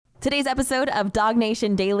Today's episode of Dog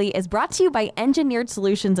Nation Daily is brought to you by Engineered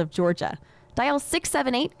Solutions of Georgia. Dial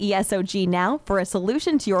 678-ESOG now for a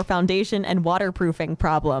solution to your foundation and waterproofing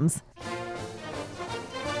problems.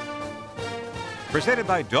 Presented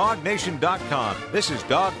by DogNation.com. This is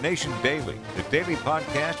Dog Nation Daily, the daily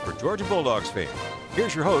podcast for Georgia Bulldogs fans.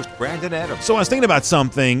 Here's your host, Brandon Adams. So I was thinking about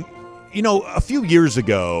something. You know, a few years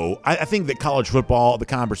ago, I think that college football, the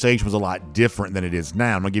conversation was a lot different than it is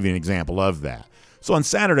now. I'm going to give you an example of that. So on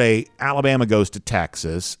Saturday, Alabama goes to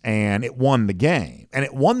Texas, and it won the game. And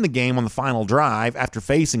it won the game on the final drive after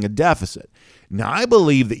facing a deficit. Now, I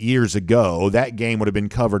believe that years ago, that game would have been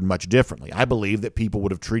covered much differently. I believe that people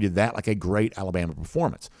would have treated that like a great Alabama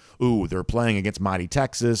performance. Ooh, they're playing against mighty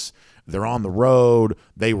Texas. They're on the road.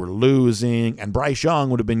 They were losing. And Bryce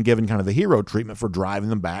Young would have been given kind of the hero treatment for driving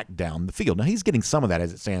them back down the field. Now, he's getting some of that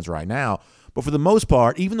as it stands right now. But for the most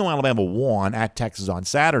part, even though Alabama won at Texas on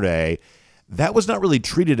Saturday, that was not really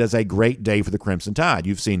treated as a great day for the Crimson Tide.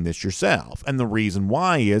 You've seen this yourself. And the reason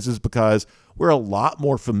why is because we're a lot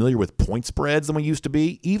more familiar with point spreads than we used to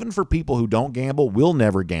be. Even for people who don't gamble, will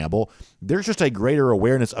never gamble, there's just a greater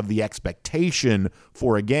awareness of the expectation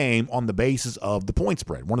for a game on the basis of the point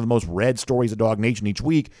spread. One of the most read stories at Dog Nation each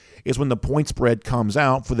week is when the point spread comes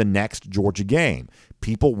out for the next Georgia game.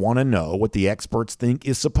 People want to know what the experts think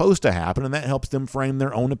is supposed to happen, and that helps them frame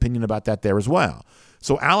their own opinion about that there as well.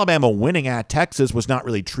 So Alabama winning at Texas was not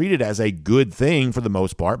really treated as a good thing for the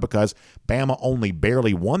most part because Bama only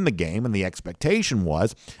barely won the game, and the expectation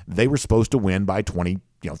was they were supposed to win by 20,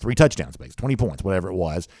 3 touchdowns, 20 points, whatever it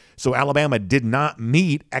was. So Alabama did not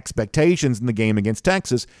meet expectations in the game against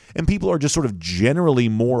Texas, and people are just sort of generally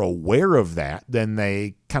more aware of that than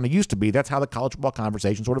they kind of used to be. That's how the college football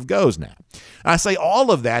conversation sort of goes now. I say all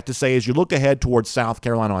of that to say as you look ahead towards South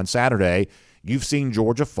Carolina on Saturday, you've seen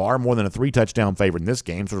Georgia far more than a 3-touchdown favorite in this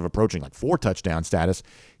game, sort of approaching like 4-touchdown status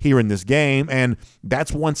here in this game. And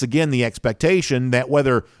that's once again the expectation that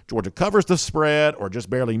whether Georgia covers the spread or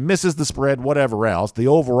just barely misses the spread, whatever else, the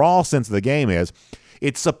overall sense of the game is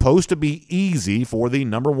it's supposed to be easy for the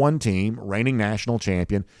number one team, reigning national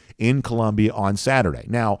champion in Columbia on Saturday.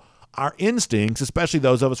 Now, our instincts, especially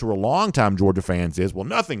those of us who are longtime Georgia fans, is, well,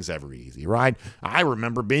 nothing's ever easy, right? I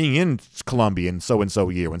remember being in Columbia in so-and-so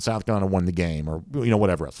year when South Carolina won the game or,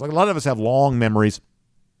 whatever else. Like a lot of us have long memories,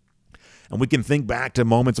 and we can think back to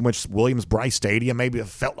moments in which Williams-Brice Stadium maybe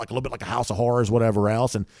felt like a little bit like a house of horrors, whatever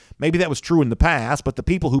else, and maybe that was true in the past, but the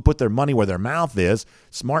people who put their money where their mouth is,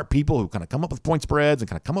 smart people who kind of come up with point spreads and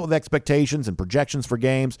kind of come up with expectations and projections for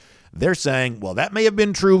games, they're saying, well, that may have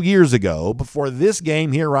been true years ago, but for this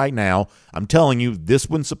game here right now, I'm telling you, this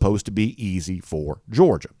one's supposed to be easy for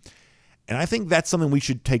Georgia. And I think that's something we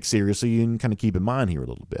should take seriously and kind of keep in mind here a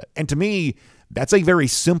little bit. And to me, that's a very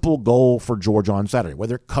simple goal for Georgia on Saturday.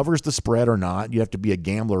 Whether it covers the spread or not, you have to be a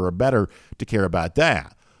gambler or better to care about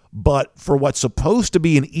that. But for what's supposed to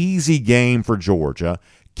be an easy game for Georgia,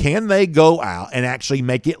 can they go out and actually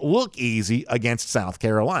make it look easy against South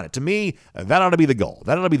Carolina? To me, that ought to be the goal.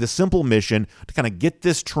 That ought to be the simple mission to kind of get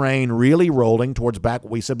this train really rolling towards back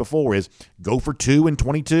what we said before is go for 2 in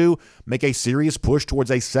 22, make a serious push towards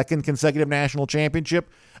a second consecutive national championship.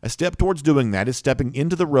 A step towards doing that is stepping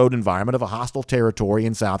into the road environment of a hostile territory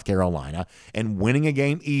in South Carolina and winning a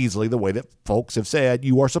game easily the way that folks have said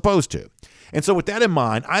you are supposed to. And so with that in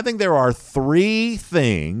mind, I think there are 3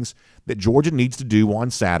 things that Georgia needs to do on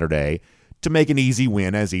Saturday to make an easy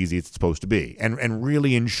win as easy as it's supposed to be and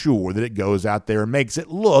really ensure that it goes out there and makes it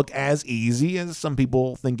look as easy as some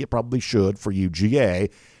people think it probably should for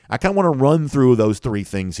UGA. I kind of want to run through those 3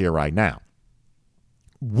 things here right now.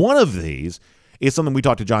 One of these is something we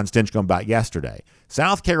talked to John Stinchcomb about yesterday.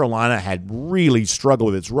 South Carolina had really struggled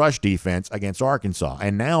with its rush defense against Arkansas,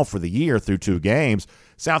 and now for the year through 2 games,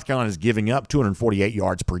 South Carolina is giving up 248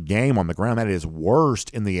 yards per game on the ground. That is worst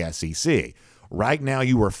in the SEC. Right now,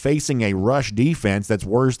 you are facing a rush defense that's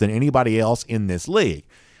worse than anybody else in this league.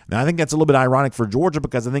 Now, I think that's a little bit ironic for Georgia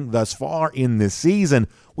because I think thus far in this season,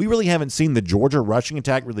 we really haven't seen the Georgia rushing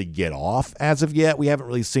attack really get off as of yet. We haven't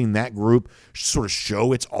really seen that group sort of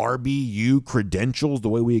show its RBU credentials the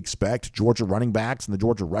way we expect Georgia running backs and the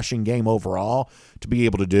Georgia rushing game overall to be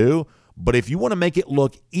able to do. But if you want to make it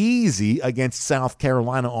look easy against South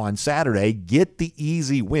Carolina on Saturday, get the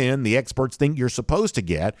easy win the experts think you're supposed to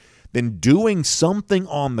get, then doing something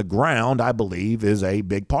on the ground, I believe, is a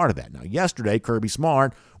big part of that. Now, yesterday, Kirby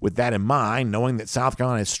Smart, with that in mind, knowing that South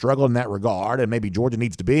Carolina has struggled in that regard and maybe Georgia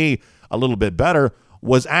needs to be a little bit better,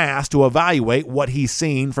 was asked to evaluate what he's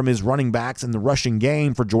seen from his running backs in the rushing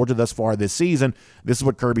game for Georgia thus far this season. This is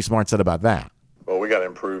what Kirby Smart said about that. Well, we got to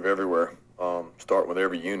improve everywhere. Start with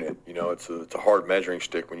every unit. You know, it's a hard measuring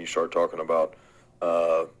stick when you start talking about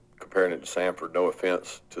comparing it to Samford. No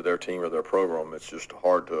offense to their team or their program. It's just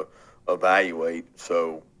hard to evaluate.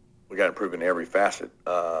 So we got to improve in every facet.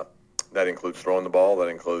 That includes throwing the ball. That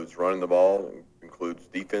includes running the ball. It includes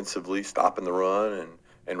defensively stopping the run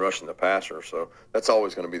and rushing the passer. So that's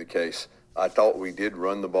always going to be the case. I thought we did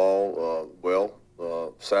run the ball well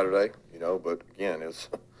Saturday, but again, it's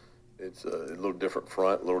a little different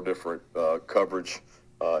front, a little different coverage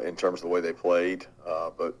in terms of the way they played.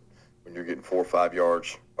 But when you're getting 4 or 5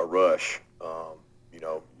 yards a rush,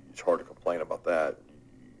 it's hard to complain about that.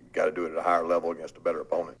 You got to do it at a higher level against a better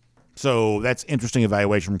opponent. So that's interesting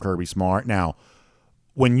evaluation from Kirby Smart. Now,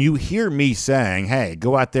 when you hear me saying, hey,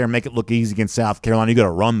 go out there and make it look easy against South Carolina, you got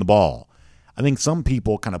to run the ball, I think some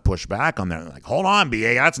people kind of push back on that. Like, hold on,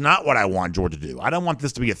 BA, that's not what I want Georgia to do. I don't want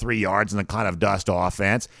this to be a 3 yards and a cloud of dust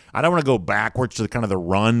offense. I don't want to go backwards to the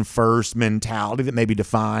run-first mentality that maybe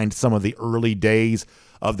defined some of the early days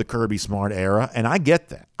of the Kirby Smart era, and I get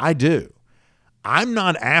that. I do. I'm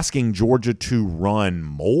not asking Georgia to run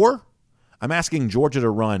more. I'm asking Georgia to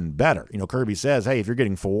run better. Kirby says, hey, if you're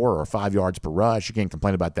getting 4 or 5 yards per rush, you can't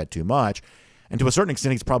complain about that too much. And to a certain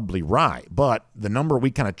extent, he's probably right. But the number we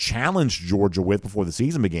kind of challenged Georgia with before the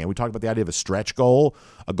season began, we talked about the idea of a stretch goal,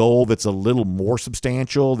 a goal that's a little more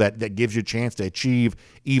substantial, that gives you a chance to achieve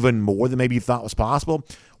even more than maybe you thought was possible.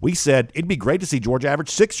 We said it'd be great to see Georgia average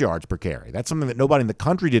 6 yards per carry. That's something that nobody in the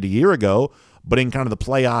country did a year ago, but in kind of the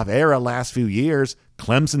playoff era last few years,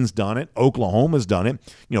 Clemson's done it. Oklahoma's done it.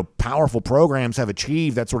 Powerful programs have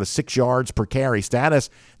achieved that sort of 6 yards per carry status.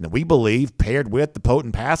 And that we believe, paired with the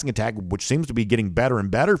potent passing attack, which seems to be getting better and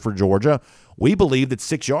better for Georgia, we believe that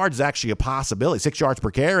 6 yards is actually a possibility. 6 yards per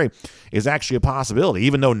carry is actually a possibility.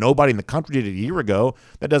 Even though nobody in the country did it a year ago,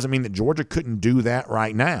 that doesn't mean that Georgia couldn't do that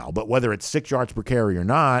right now. But whether it's 6 yards per carry or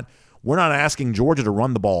not, we're not asking Georgia to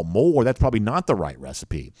run the ball more. That's probably not the right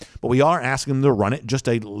recipe. But we are asking them to run it just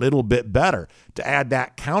a little bit better, to add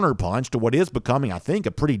that counterpunch to what is becoming, I think,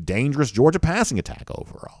 a pretty dangerous Georgia passing attack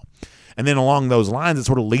overall. And then along those lines, it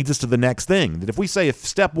sort of leads us to the next thing, that if we say if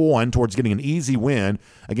step one towards getting an easy win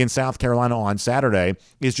against South Carolina on Saturday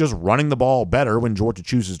is just running the ball better when Georgia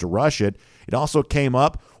chooses to rush it, it also came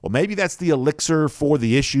up, well, maybe that's the elixir for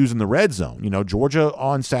the issues in the red zone. Georgia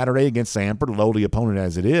on Saturday against Samford, lowly opponent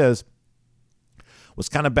as it is, was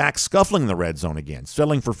kind of back scuffling in the red zone again,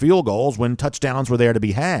 settling for field goals when touchdowns were there to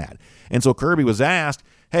be had. And so Kirby was asked,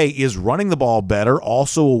 hey, is running the ball better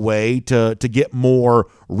also a way to get more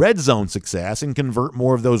red zone success and convert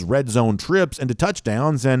more of those red zone trips into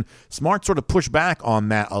touchdowns? And Smart sort of pushed back on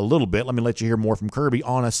that a little bit. Let me let you hear more from Kirby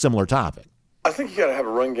on a similar topic. I think you got to have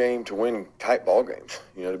a run game to win tight ball games,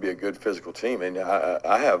 to be a good physical team. And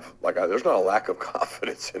there's not a lack of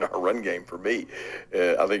confidence in our run game for me.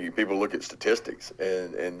 I think people look at statistics,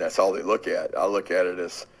 and that's all they look at. I look at it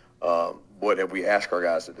as what have we asked our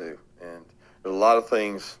guys to do. And there's a lot of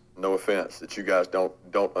things, no offense, that you guys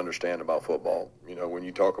don't understand about football. When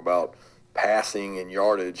you talk about passing and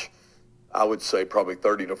yardage, I would say probably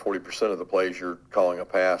 30 to 40% of the plays you're calling a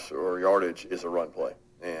pass or yardage is a run play.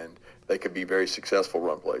 And they could be very successful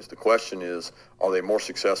run plays. The question is, are they more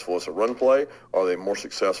successful as a run play, or are they more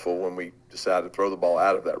successful when we decide to throw the ball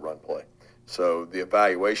out of that run play? So the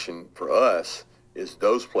evaluation for us is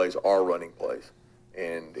those plays are running plays.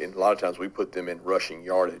 And a lot of times we put them in rushing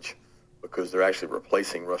yardage because they're actually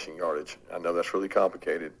replacing rushing yardage. I know that's really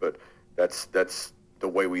complicated, but that's the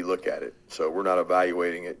way we look at it. So we're not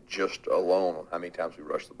evaluating it just alone on how many times we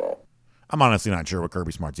rush the ball. I'm honestly not sure what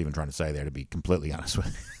Kirby Smart's even trying to say there, to be completely honest with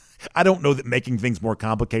you. I don't know that making things more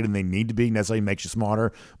complicated than they need to be necessarily makes you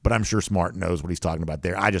smarter, but I'm sure Smart knows what he's talking about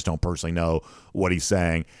there. I just don't personally know what he's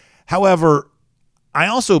saying. However, I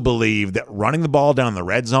also believe that running the ball down the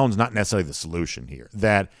red zone is not necessarily the solution here,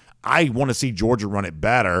 that I want to see Georgia run it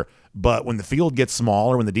better, but when the field gets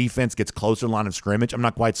smaller, when the defense gets closer to the line of scrimmage, I'm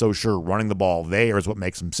not quite so sure running the ball there is what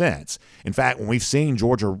makes some sense. In fact, when we've seen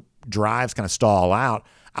Georgia drives kind of stall out,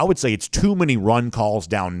 I would say it's too many run calls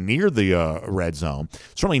down near the red zone,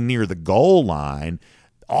 certainly near the goal line.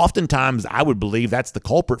 Oftentimes, I would believe that's the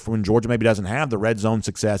culprit for when Georgia maybe doesn't have the red zone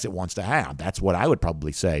success it wants to have. That's what I would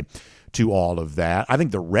probably say to all of that. I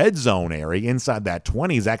think the red zone area inside that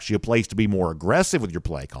 20 is actually a place to be more aggressive with your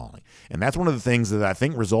play calling. And that's one of the things that I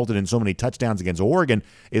think resulted in so many touchdowns against Oregon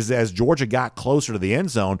is as Georgia got closer to the end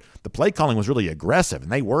zone, the play calling was really aggressive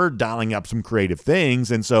and they were dialing up some creative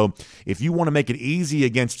things. And so if you want to make it easy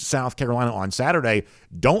against South Carolina on Saturday,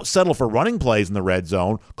 don't settle for running plays in the red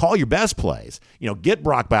zone. Call your best plays. Get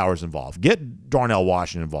Brock Bowers involved. Get Darnell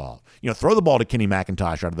Washington involved. Throw the ball to Kenny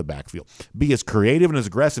McIntosh out of the backfield. Be as creative and as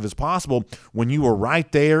aggressive as possible. possible when you are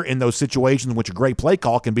right there in those situations in which a great play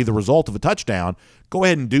call can be the result of a touchdown. Go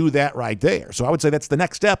ahead and do that right there. So I would say that's the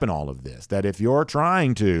next step in all of this, that if you're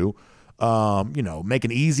trying to make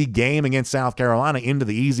an easy game against South Carolina into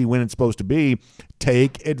the easy win it's supposed to be,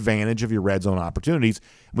 take advantage of your red zone opportunities.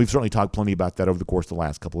 We've certainly talked plenty about that over the course of the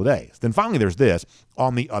last couple of days. Then finally, there's this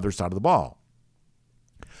on the other side of the ball.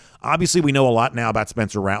 Obviously, we know a lot now about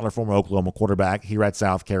Spencer Rattler, former Oklahoma quarterback here at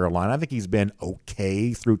South Carolina. I think he's been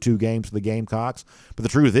okay through 2 games for the Gamecocks. But the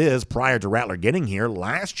truth is, prior to Rattler getting here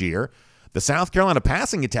last year, the South Carolina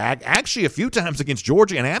passing attack, actually a few times against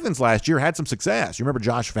Georgia and Athens last year, had some success. You remember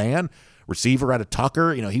Josh Fan, receiver out of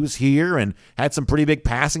Tucker? He was here and had some pretty big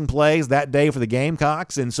passing plays that day for the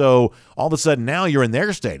Gamecocks. And so all of a sudden now you're in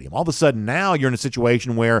their stadium. All of a sudden now you're in a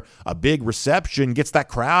situation where a big reception gets that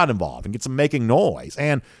crowd involved and gets them making noise.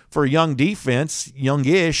 And for a young defense,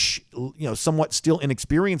 youngish, somewhat still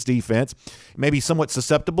inexperienced defense, maybe somewhat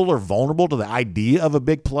susceptible or vulnerable to the idea of a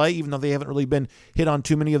big play, even though they haven't really been hit on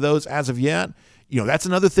too many of those as of yet. That's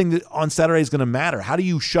another thing that on Saturday is going to matter. How do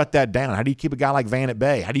you shut that down? How do you keep a guy like Van at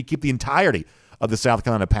bay? How do you keep the entirety of the South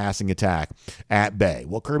Carolina passing attack at bay?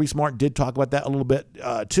 Well, Kirby Smart did talk about that a little bit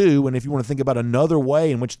too. And if you want to think about another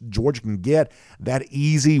way in which Georgia can get that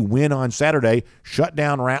easy win on Saturday, shut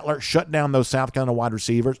down Rattler, shut down those South Carolina wide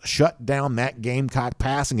receivers, shut down that Gamecock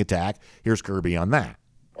passing attack. Here's Kirby on that.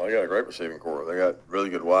 Well, they got a great receiving corps. They got really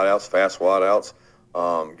good wideouts, fast wideouts.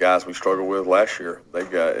 Guys we struggled with last year. They've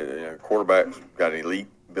got quarterbacks got an elite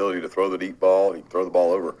ability to throw the deep ball. He can throw the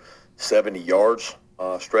ball over 70 yards,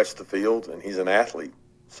 stretch the field, and he's an athlete.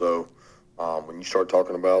 So when you start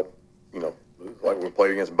talking about, like we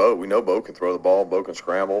played against Bo, we know Bo can throw the ball. Bo can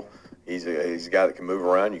scramble. He's a guy that can move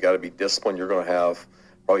around. You got to be disciplined. You're going to have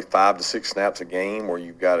probably 5 to 6 snaps a game where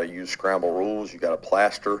you've got to use scramble rules. You got to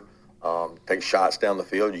plaster, take shots down the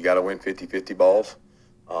field. You got to win 50-50 balls.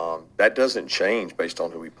 That doesn't change based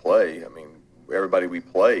on who we play. I mean, everybody we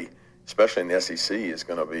play, especially in the SEC, is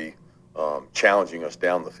going to be challenging us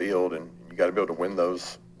down the field, and you got to be able to win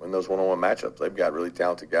those one-on-one matchups. They've got really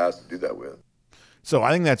talented guys to do that with. So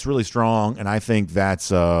I think that's really strong, and I think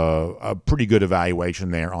that's a pretty good evaluation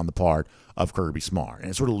there on the part of Kirby Smart. And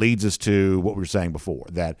it sort of leads us to what we were saying before,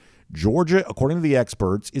 that Georgia, according to the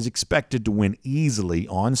experts, is expected to win easily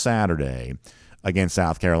on Saturday against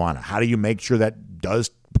South Carolina. How do you make sure that does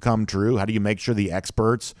become true? How do you make sure the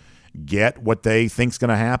experts get what they think is going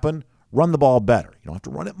to happen? Run the ball better. You don't have to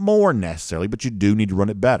run it more necessarily, but you do need to run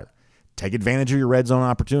it better. Take advantage of your red zone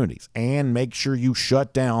opportunities and make sure you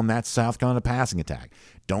shut down that South Carolina passing attack.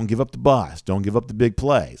 Don't give up the bust. Don't give up the big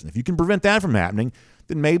plays. And if you can prevent that from happening,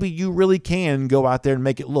 then maybe you really can go out there and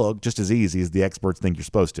make it look just as easy as the experts think you're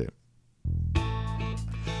supposed to.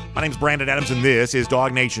 My name's Brandon Adams, and this is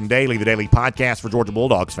Dog Nation Daily, the daily podcast for Georgia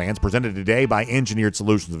Bulldogs fans, presented today by Engineered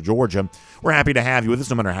Solutions of Georgia. We're happy to have you with us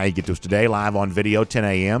no matter how you get to us today, live on video, 10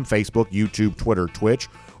 a.m., Facebook, YouTube, Twitter, Twitch,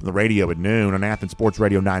 on the radio at noon, on Athens Sports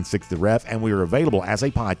Radio 960 The Ref, and we are available as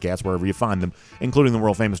a podcast wherever you find them, including the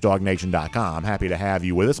world-famous DogNation.com. Happy to have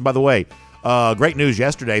you with us. And by the way, great news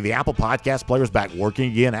yesterday, the Apple Podcast Player is back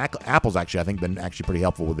working again. Apple's actually, I think, been actually pretty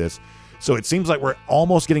helpful with this. So it seems like we're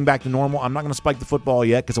almost getting back to normal. I'm not going to spike the football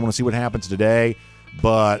yet because I want to see what happens today.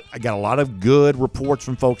 But I got a lot of good reports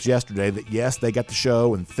from folks yesterday that, yes, they got the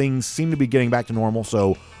show and things seem to be getting back to normal.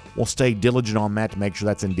 So we'll stay diligent on that to make sure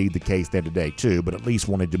that's indeed the case there today, too. But at least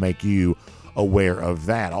wanted to make you aware of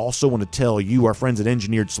that. Also want to tell you, our friends at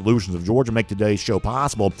Engineered Solutions of Georgia make today's show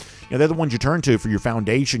possible. They're the ones you turn to for your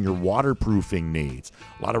foundation, your waterproofing needs.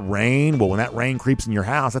 A lot of rain. Well, when that rain creeps in your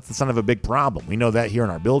house, that's the sign of a big problem. We know that here in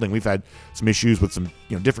our building. We've had some issues with some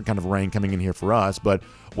different kind of rain coming in here for us. But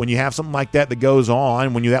when you have something like that goes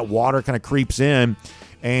on, when that water kind of creeps in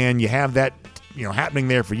and you have that happening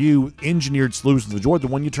there for you, Engineered Solutions of Georgia,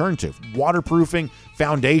 the one you turn to. Waterproofing,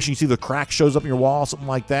 foundation, you see the crack shows up in your wall, something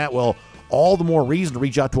like that. Well, all the more reason to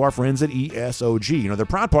reach out to our friends at ESOG. They're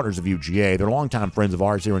proud partners of UGA. They're longtime friends of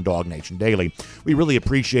ours here in Dog Nation Daily. We really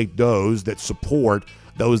appreciate those that support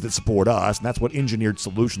us, and that's what Engineered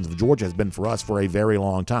Solutions of Georgia has been for us for a very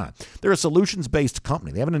long time. They're a solutions-based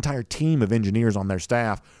company. They have an entire team of engineers on their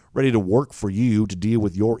staff ready to work for you to deal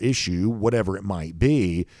with your issue, whatever it might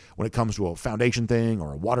be, when it comes to a foundation thing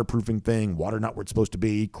or a waterproofing thing, water not where it's supposed to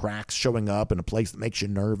be, cracks showing up in a place that makes you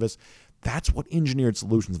nervous. That's what Engineered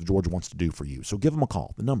Solutions of Georgia wants to do for you. So give them a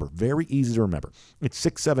call. The number, very easy to remember. It's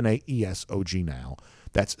 678-ESOG now.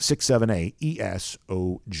 That's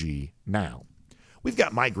 678-ESOG now. We've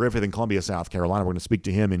got Mike Griffith in Columbia, South Carolina. We're going to speak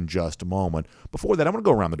to him in just a moment. Before that, I'm going to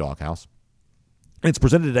go around the doghouse And it's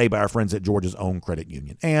presented today by our friends at Georgia's Own Credit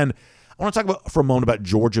Union. And I want to talk for a moment about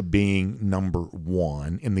Georgia being number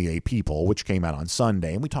 1 in the AP poll, which came out on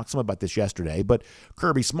Sunday. And we talked some about this yesterday, but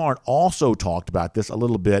Kirby Smart also talked about this a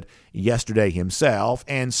little bit yesterday himself.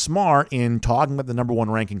 And Smart, in talking about the number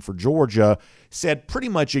 1 ranking for Georgia, said pretty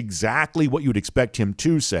much exactly what you would expect him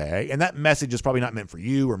to say. And that message is probably not meant for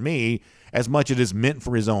you or me as much as it is meant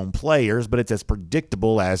for his own players, but it's as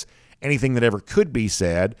predictable as anything that ever could be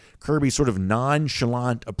said. Kirby's sort of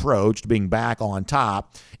nonchalant approach to being back on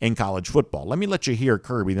top in college football. Let me let you hear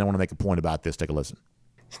Kirby, then I want to make a point about this. Take a listen.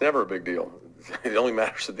 It's never a big deal. It only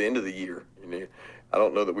matters at the end of the year. I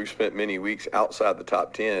don't know that we've spent many weeks outside the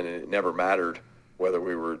top 10, and it never mattered whether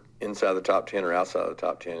we were inside the top 10 or outside the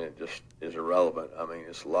top 10. It just is irrelevant. I mean,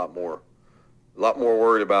 it's a lot more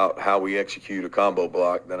worried about how we execute a combo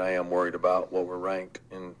block than I am worried about what we're ranked,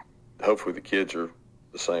 and hopefully the kids are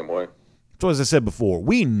the same way. So as I said before,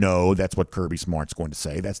 we know that's what Kirby Smart's going to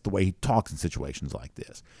say. That's the way he talks in situations like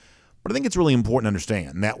this. But I think it's really important to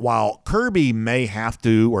understand that while Kirby may have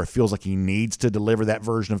to, or feels like he needs to deliver that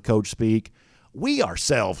version of coach speak, we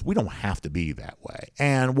ourselves, we don't have to be that way.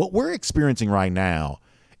 And what we're experiencing right now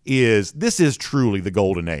is this is truly the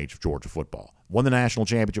golden age of Georgia football. Won the national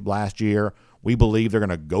championship last year. We believe they're going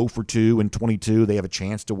to go for 2 in 22. They have a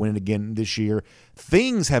chance to win it again this year.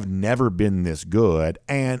 Things have never been this good,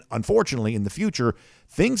 and unfortunately, in the future,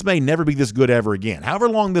 things may never be this good ever again. However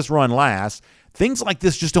long this run lasts, things like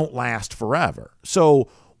this just don't last forever. So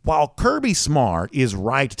while Kirby Smart is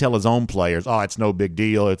right to tell his own players, it's no big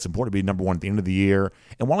deal, it's important to be number 1 at the end of the year,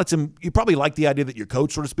 and while you probably like the idea that your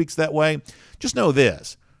coach sort of speaks that way, just know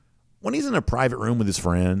this. When he's in a private room with his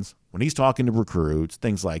friends, when he's talking to recruits,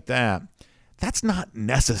 things like that, that's not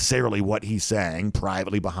necessarily what he's saying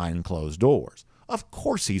privately behind closed doors. Of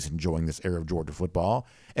course he's enjoying this era of Georgia football,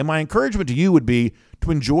 and my encouragement to you would be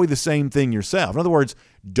to enjoy the same thing yourself. In other words,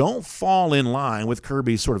 don't fall in line with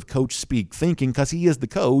Kirby's sort of coach speak thinking, because he is the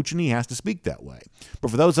coach and he has to speak that way. But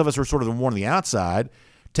for those of us who are sort of more on the outside,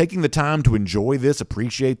 taking the time to enjoy this,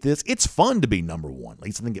 appreciate this, it's fun to be number 1. At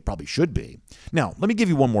least I think it probably should be. Now, let me give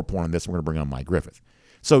you one more point on this. We're going to bring on Mike Griffith.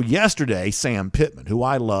 So yesterday, Sam Pittman, who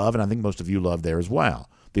I love, and I think most of you love there as well,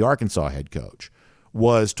 the Arkansas head coach,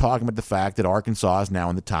 was talking about the fact that Arkansas is now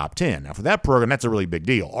in the top 10. Now, for that program, that's a really big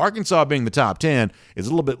deal. Arkansas being the top 10 is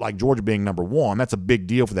a little bit like Georgia being number 1. That's a big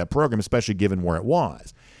deal for that program, especially given where it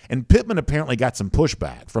was. And Pittman apparently got some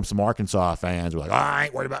pushback from some Arkansas fans who were like, I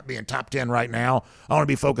ain't worried about being top 10 right now. I want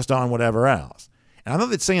to be focused on whatever else. And I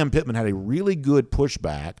thought that Sam Pittman had a really good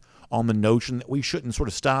pushback on the notion that we shouldn't sort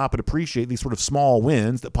of stop and appreciate these sort of small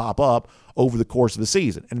wins that pop up over the course of the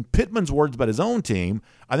season. And Pittman's words about his own team,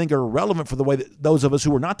 I think, are relevant for the way that those of us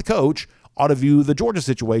who are not the coach ought to view the Georgia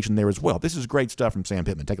situation there as well. This is great stuff from Sam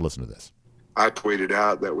Pittman. Take a listen to this. I tweeted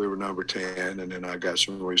out that we were number 10, and then I got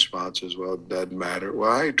some responses, well, it doesn't matter. Well,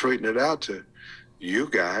 I ain't tweeting it out to you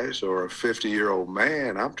guys or a 50-year-old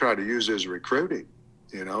man. I'm trying to use it as recruiting,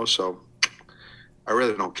 so I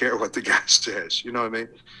really don't care what the guy says. You know what I mean?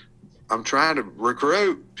 I'm trying to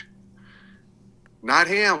recruit, not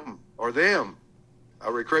him or them. I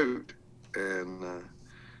recruit. And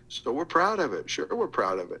so we're proud of it. Sure, we're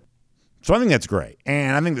proud of it. So I think that's great.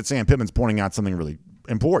 And I think that Sam Pittman's pointing out something really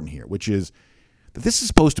important here, which is that this is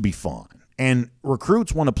supposed to be fun. And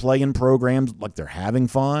recruits want to play in programs like they're having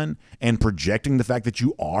fun, and projecting the fact that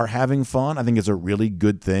you are having fun, I think, is a really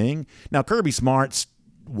good thing. Now, Kirby Smart's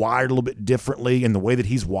wired a little bit differently, and the way that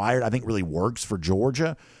he's wired, I think, really works for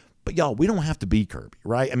Georgia. But, y'all, we don't have to be Kirby,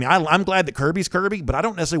 right? I mean, I'm glad that Kirby's Kirby, but I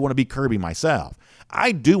don't necessarily want to be Kirby myself.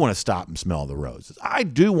 I do want to stop and smell the roses. I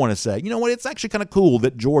do want to say, you know what, it's actually kind of cool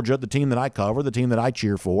that Georgia, the team that I cover, the team that I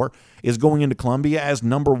cheer for, is going into Columbia as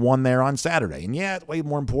number 1 there on Saturday. And, yeah, it's way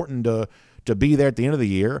more important to be there at the end of the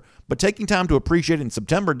year, but taking time to appreciate it in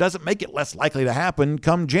September doesn't make it less likely to happen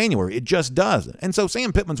come January. It just doesn't. And so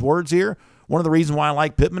Sam Pittman's words here, one of the reasons why I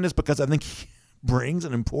like Pittman is because I think he brings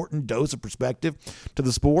an important dose of perspective to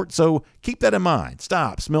the sport. So keep that in mind.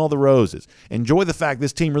 Stop, smell the roses. Enjoy the fact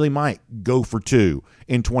this team really might go for 2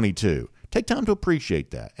 in 22. Take time to appreciate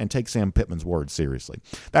that and take Sam Pittman's words seriously.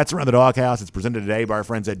 That's Around the Doghouse. It's presented today by our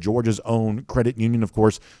friends at Georgia's Own Credit Union. Of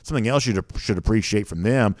course, something else you should appreciate from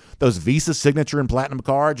them, those Visa Signature and Platinum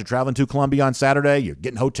cards. You're traveling to Columbia on Saturday. You're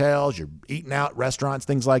getting hotels. You're eating out, restaurants,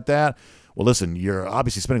 things like that. Well, listen, you're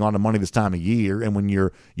obviously spending a lot of money this time of year, and when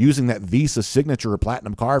you're using that Visa Signature or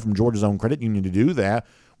Platinum card from Georgia's Own Credit Union to do that,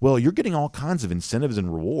 Well, you're getting all kinds of incentives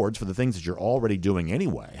and rewards for the things that you're already doing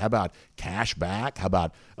anyway. How about cash back? How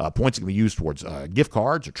about points that can be used towards gift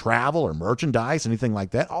cards or travel or merchandise, anything like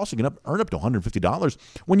that? Also, you can earn up to $150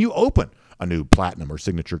 when you open a new Platinum or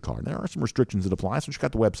Signature card. There are some restrictions that apply, so check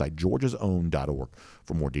out the website, georgiasown.org,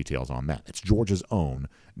 for more details on that. It's georgiasown.org.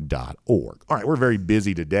 All right, we're very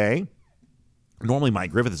busy today. Normally, Mike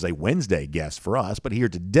Griffith is a Wednesday guest for us, but here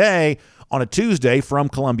today on a Tuesday from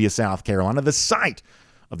Columbia, South Carolina, the site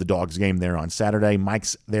of the Dogs game there on Saturday.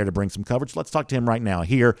 Mike's there to bring some coverage. Let's talk to him right now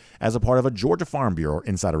here as a part of a Georgia Farm Bureau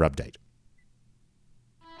Insider Update.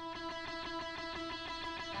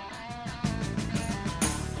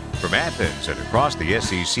 From Athens and across the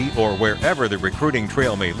SEC or wherever the recruiting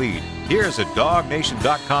trail may lead, here's a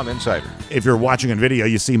DogNation.com insider. If you're watching on video,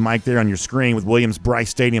 you see Mike there on your screen with Williams-Brice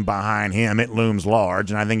Stadium behind him. It looms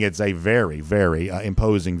large, and I think it's a very, very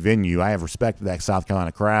imposing venue. I have respect for that South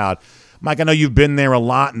Carolina crowd. Mike, I know you've been there a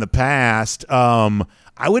lot in the past.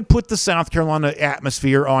 I would put the South Carolina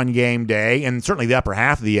atmosphere on game day and certainly the upper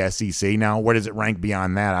half of the SEC. Now, where does it rank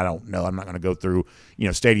beyond that? I don't know. I'm not going to go through,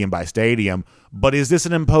 stadium by stadium. But is this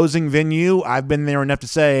an imposing venue? I've been there enough to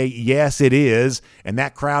say, yes, it is. And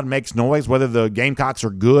that crowd makes noise whether the Gamecocks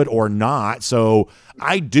are good or not. So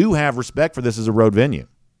I do have respect for this as a road venue.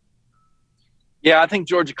 Yeah, I think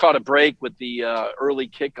Georgia caught a break with the early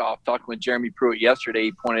kickoff. Talking with Jeremy Pruitt yesterday,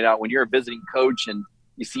 he pointed out when you're a visiting coach and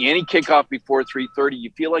you see any kickoff before 3:30,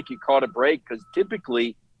 you feel like you caught a break because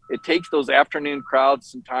typically it takes those afternoon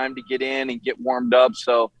crowds some time to get in and get warmed up.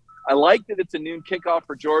 So I like that it's a noon kickoff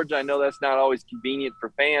for Georgia. I know that's not always convenient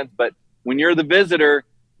for fans, but when you're the visitor,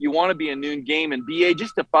 you want to be a noon game. And BA,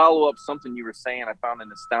 just to follow up something you were saying, I found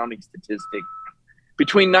an astounding statistic.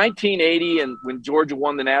 Between 1980 and when Georgia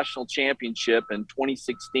won the national championship in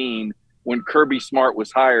 2016, when Kirby Smart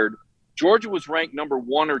was hired, Georgia was ranked number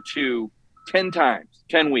 1 or 2 10 times,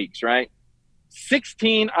 10 weeks, right?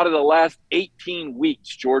 16 out of the last 18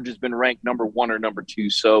 weeks, Georgia's been ranked number 1 or number 2.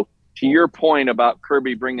 So to your point about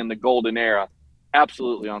Kirby bringing the golden era,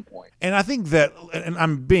 absolutely on point. And I think that, and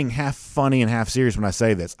I'm being half funny and half serious when I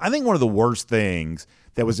say this, I think one of the worst things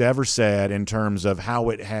that was ever said in terms of how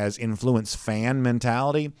it has influenced fan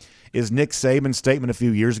mentality is Nick Saban's statement a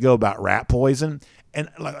few years ago about rat poison. And,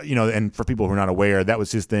 and for people who are not aware, that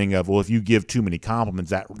was his thing of, well, if you give too many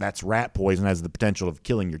compliments, that's rat poison, has the potential of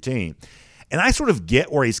killing your team. And I sort of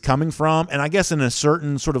get where he's coming from, and I guess in a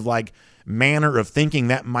certain sort of like manner of thinking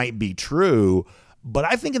that might be true. But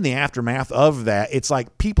I think in the aftermath of that, it's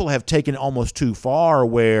like people have taken it almost too far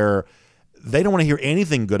where they don't want to hear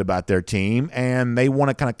anything good about their team, and they want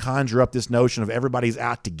to kind of conjure up this notion of everybody's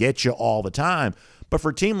out to get you all the time. But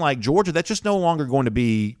for a team like Georgia, that's just no longer going to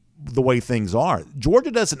be the way things are.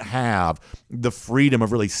 Georgia doesn't have the freedom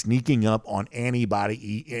of really sneaking up on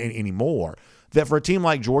anybody anymore. That for a team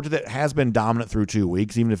like Georgia that has been dominant through 2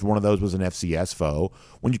 weeks, even if one of those was an FCS foe,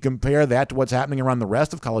 when you compare that to what's happening around the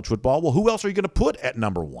rest of college football, well, who else are you going to put at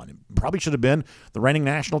number 1? It probably should have been the reigning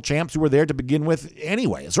national champs who were there to begin with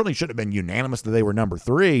anyway. It certainly should have been unanimous that they were number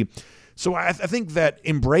 3. So I think that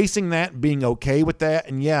embracing that, being okay with that,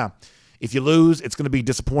 and yeah, if you lose, it's going to be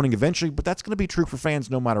disappointing eventually, but that's going to be true for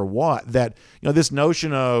fans no matter what. That, this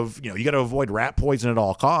notion of, you got to avoid rat poison at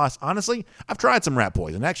all costs. Honestly, I've tried some rat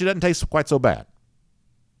poison. It actually doesn't taste quite so bad.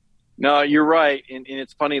 No, you're right. And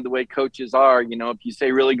it's funny the way coaches are. If you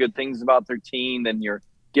say really good things about their team, then you're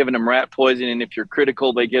giving them rat poison. And if you're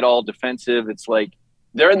critical, they get all defensive. It's like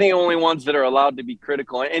they're the only ones that are allowed to be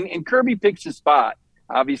critical. And Kirby picks his spot.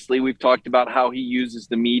 Obviously, we've talked about how he uses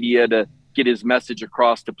the media to get his message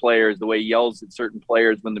across to players, the way he yells at certain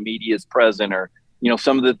players when the media is present, or,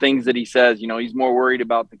 some of the things that he says. He's more worried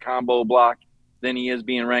about the combo block than he is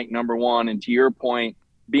being ranked number 1. And to your point,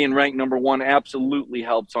 being ranked number 1 absolutely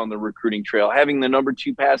helps on the recruiting trail. Having the number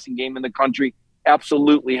 2 passing game in the country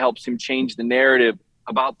absolutely helps him change the narrative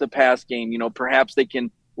about the pass game. Perhaps they can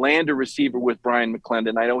land a receiver with Brian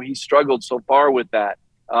McClendon. I know he struggled so far with that.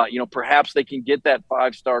 Perhaps they can get that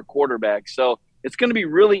 5-star quarterback. So it's going to be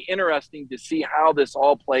really interesting to see how this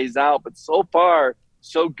all plays out. But so far,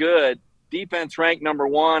 so good. Defense ranked number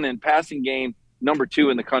 1 and passing game number 2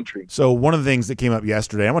 in the country. So one of the things that came up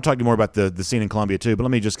yesterday, I want to talk to you more about the scene in Columbia too, but let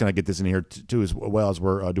me just kind of get this in here too as well as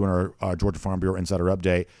we're doing our Georgia Farm Bureau Insider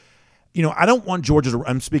Update. I don't want Georgia to –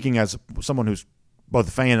 I'm speaking as someone who's both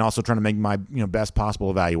a fan and also trying to make my best possible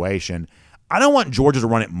evaluation. I don't want Georgia to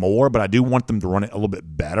run it more, but I do want them to run it a little bit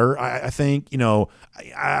better. I think,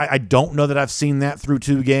 I don't know that I've seen that through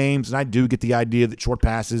 2 games, and I do get the idea that short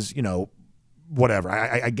passes, whatever.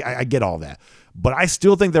 I get all that. But I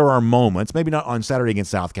still think there are moments, maybe not on Saturday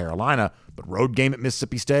against South Carolina, but road game at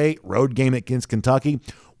Mississippi State, road game against Kentucky,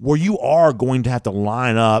 where you are going to have to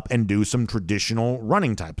line up and do some traditional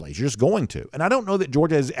running type plays. You're just going to. And I don't know that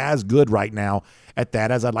Georgia is as good right now at that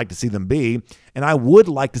as I'd like to see them be. And I would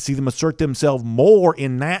like to see them assert themselves more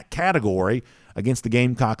in that category against the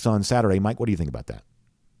Gamecocks on Saturday. Mike, what do you think about that?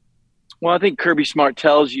 Well, I think Kirby Smart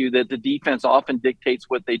tells you that the defense often dictates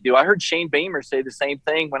what they do. I heard Shane Beamer say the same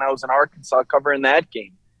thing when I was in Arkansas covering that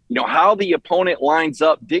game. How the opponent lines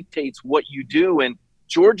up dictates what you do. And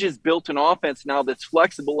Georgia's built an offense now that's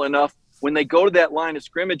flexible enough when they go to that line of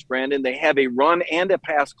scrimmage, Brandon, they have a run and a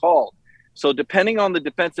pass called. So depending on the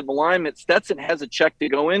defensive alignment, Stetson has a check to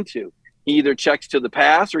go into. He either checks to the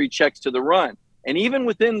pass or he checks to the run. And even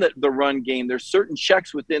within the run game, there's certain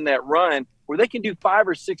checks within that run where they can do 5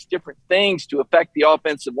 or 6 different things to affect the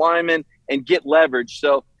offensive lineman and get leverage.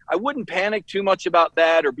 So I wouldn't panic too much about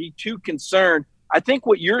that or be too concerned. I think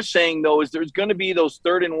what you're saying, though, is there's going to be those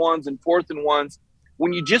 3rd and 1s and 4th and 1s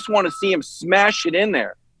when you just want to see him smash it in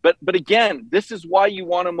there. But again, this is why you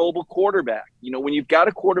want a mobile quarterback. When you've got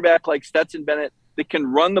a quarterback like Stetson Bennett that can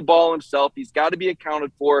run the ball himself, he's got to be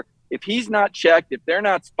accounted for. If he's not checked, if they're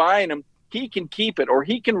not spying him, he can keep it or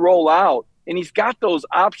he can roll out. And he's got those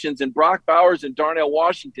options in Brock Bowers and Darnell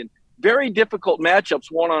Washington. Very difficult matchups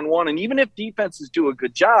one-on-one. And even if defenses do a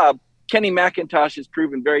good job, Kenny McIntosh has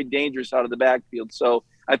proven very dangerous out of the backfield. So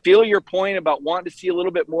I feel your point about wanting to see a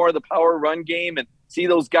little bit more of the power run game and see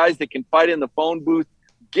those guys that can fight in the phone booth,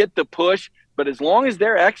 get the push. But as long as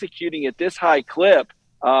they're executing at this high clip,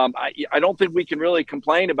 I don't think we can really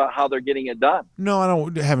complain about how they're getting it done. No, I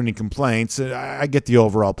don't have any complaints. I get the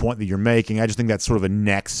overall point that you're making. I just think that's sort of a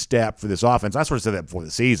next step for this offense. I sort of said that before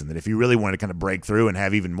the season, that if you really want to kind of break through and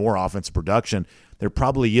have even more offensive production, there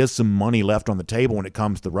probably is some money left on the table when it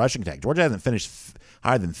comes to the rushing attack. Georgia hasn't finished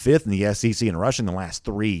higher than 5th in the SEC in rushing the last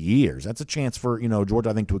 3 years. That's a chance for,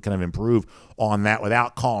 Georgia, I think, to kind of improve on that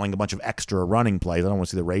without calling a bunch of extra running plays. I don't want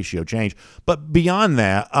to see the ratio change. But beyond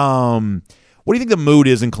that, what do you think the mood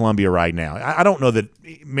is in Columbia right now? I don't know that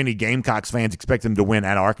many Gamecocks fans expect them to win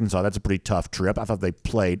at Arkansas. That's a pretty tough trip. I thought they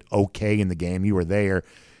played okay in the game. You were there.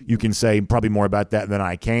 You can say probably more about that than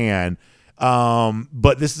I can.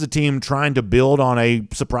 But this is a team trying to build on a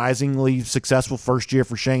surprisingly successful first year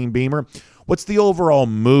for Shane Beamer. What's the overall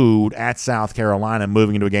mood at South Carolina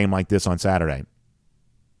moving into a game like this on Saturday?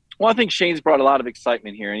 Well, I think Shane's brought a lot of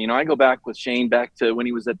excitement here. And, I go back with Shane back to when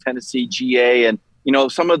he was at Tennessee GA, and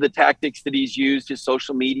some of the tactics that he's used, his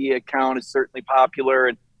social media account is certainly popular.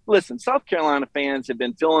 And listen, South Carolina fans have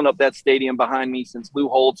been filling up that stadium behind me since Lou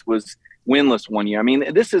Holtz was winless one year. I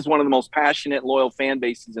mean, this is one of the most passionate, loyal fan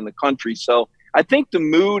bases in the country. So I think the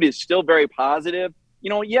mood is still very positive.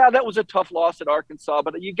 That was a tough loss at Arkansas,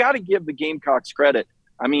 but you got to give the Gamecocks credit.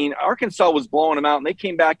 I mean, Arkansas was blowing them out, and they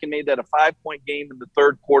came back and made that a 5-point game in the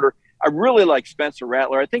 3rd quarter. I really like Spencer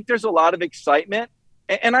Rattler. I think there's a lot of excitement.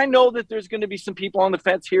 And I know that there's going to be some people on the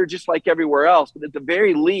fence here, just like everywhere else. But at the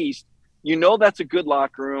very least, that's a good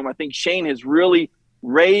locker room. I think Shane has really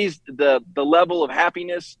raised the level of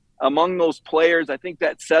happiness among those players. I think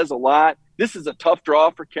that says a lot. This is a tough draw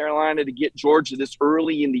for Carolina to get Georgia this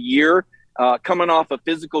early in the year, coming off a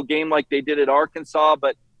physical game like they did at Arkansas.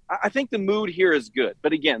 But I think the mood here is good.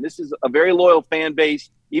 But again, this is a very loyal fan base.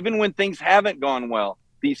 Even when things haven't gone well,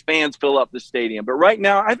 these fans fill up the stadium. But right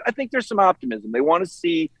now, I think there's some optimism. They want to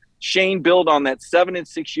see Shane build on that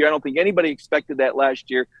 7-6 year. I don't think anybody expected that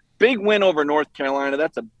last year. Big win over North Carolina.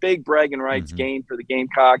 That's a big bragging rights game for the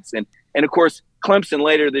Gamecocks. And of course, Clemson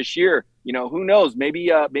later this year. Who knows?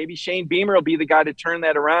 Maybe Shane Beamer will be the guy to turn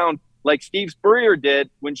that around like Steve Spurrier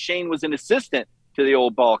did when Shane was an assistant to the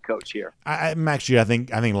old ball coach here. I'm actually, I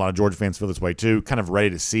think a lot of Georgia fans feel this way too, kind of ready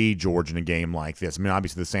to see Georgia in a game like this. I mean,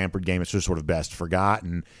 obviously the Samford game is just sort of best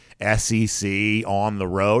forgotten. SEC on the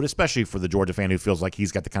road, especially for the Georgia fan who feels like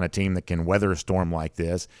he's got the kind of team that can weather a storm like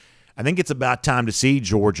this. I think it's about time to see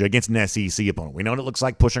Georgia against an SEC opponent. We know what it looks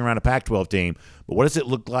like pushing around a Pac-12 team, but what does it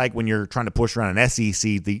look like when you're trying to push around an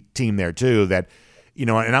SEC team there too? That,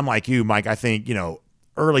 and I'm like you, Mike, I think,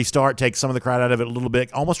 early start takes some of the crowd out of it a little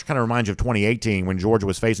bit. Almost kind of reminds you of 2018 when Georgia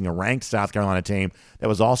was facing a ranked South Carolina team that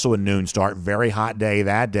was also a noon start. Very hot day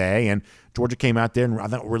that day, and Georgia came out there and I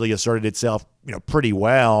think really asserted itself, pretty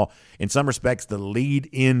well. In some respects, the lead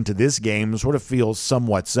into this game sort of feels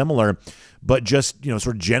somewhat similar, but just sort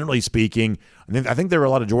of generally speaking, I think there were a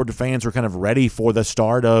lot of Georgia fans who are kind of ready for the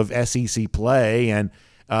start of SEC play and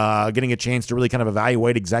getting a chance to really kind of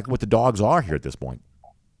evaluate exactly what the Dogs are here at this point.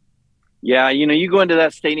 Yeah, you go into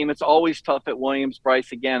that stadium, it's always tough at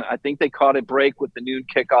Williams-Brice. Again, I think they caught a break with the noon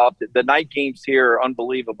kickoff. The night games here are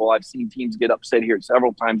unbelievable. I've seen teams get upset here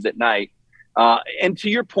several times at night. And to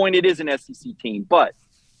your point, it is an SEC team. But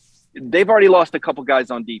they've already lost a couple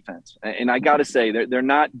guys on defense. And I got to say, they're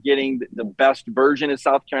not getting the best version of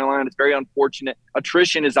South Carolina. It's very unfortunate.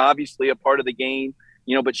 Attrition is obviously a part of the game,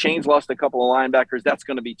 but Shane's lost a couple of linebackers. That's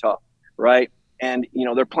going to be tough, right? And,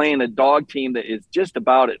 they're playing a dog team that is just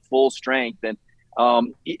about at full strength. And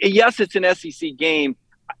yes, it's an SEC game.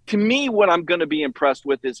 To me, what I'm going to be impressed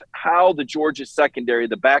with is how the Georgia secondary,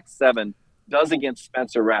 the back seven, does against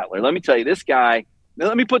Spencer Rattler. Let me tell you, this guy,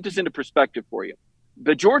 let me put this into perspective for you.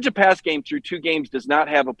 The Georgia pass game through 2 games does not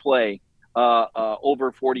have a play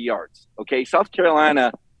over 40 yards. Okay, South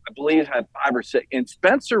Carolina, I believe, had 5 or 6. And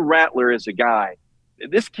Spencer Rattler is a guy.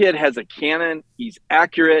 This kid has a cannon. He's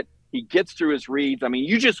accurate. He gets through his reads. I mean,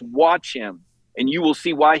 you just watch him, and you will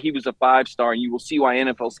see why he was a 5-star, and you will see why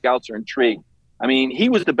NFL scouts are intrigued. I mean, he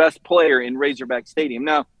was the best player in Razorback Stadium.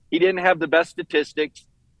 Now, he didn't have the best statistics.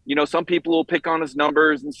 Some people will pick on his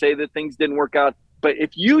numbers and say that things didn't work out. But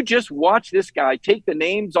if you just watch this guy, take the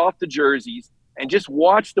names off the jerseys and just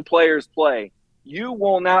watch the players play, you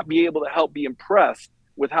will not be able to help be impressed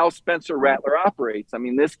with how Spencer Rattler operates. I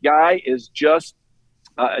mean, this guy is just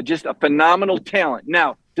a phenomenal talent.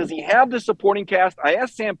 Now, does he have the supporting cast? I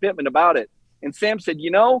asked Sam Pittman about it, and Sam said,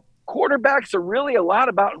 quarterbacks are really a lot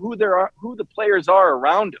about who the players are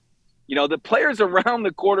around him. The players around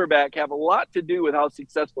the quarterback have a lot to do with how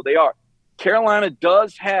successful they are. Carolina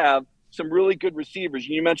does have some really good receivers.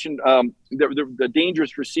 You mentioned the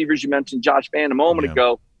dangerous receivers. You mentioned Josh Vann a moment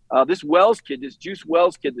ago. This Wells kid, this Juice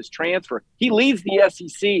Wells kid, this transfer, he leads the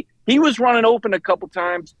SEC. He was running open a couple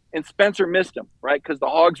times, and Spencer missed him, right, because the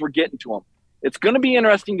Hogs were getting to him. It's going to be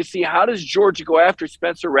interesting to see, how does Georgia go after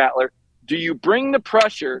Spencer Rattler? Do you bring the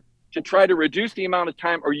pressure to try to reduce the amount of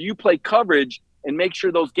time, or you play coverage and make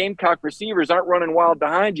sure those Gamecock receivers aren't running wild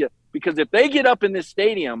behind you? Because if they get up in this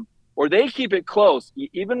stadium or they keep it close,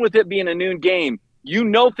 even with it being a noon game,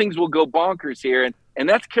 things will go bonkers here. And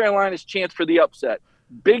that's Carolina's chance for the upset.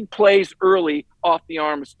 Big plays early off the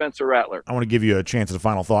arm of Spencer Rattler. I want to give you a chance at a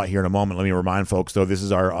final thought here in a moment. Let me remind folks, though, this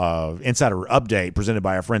is our Insider Update presented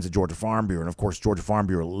by our friends at Georgia Farm Bureau. And, of course, Georgia Farm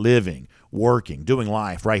Bureau living, working, doing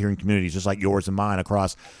life right here in communities just like yours and mine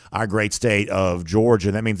across our great state of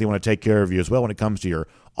Georgia. That means they want to take care of you as well when it comes to your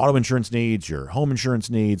auto insurance needs, your home insurance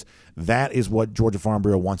needs. That is what Georgia Farm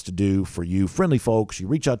Bureau wants to do for you. Friendly folks, you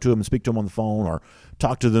reach out to them and speak to them on the phone or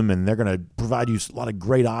talk to them, and they're going to provide you a lot of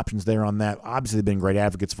great options there on that. Obviously, they've been great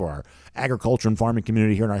advocates for our agriculture and farming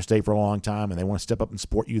community here in our state for a long time, and they want to step up and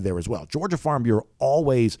support you there as well. Georgia Farm Bureau,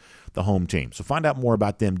 always the home team. So find out more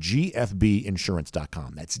about them,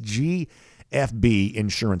 gfbinsurance.com. That's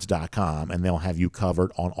gfbinsurance.com, and they'll have you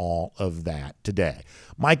covered on all of that today.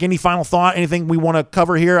 Mike, any final thought? Anything we want to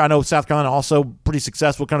cover here? I know South Carolina also pretty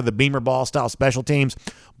successful, kind of the Beamer ball style special teams,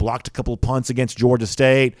 blocked a couple of punts against Georgia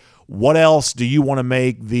State. What else do you want to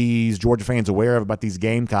make these Georgia fans aware of about these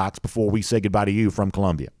Gamecocks before we say goodbye to you from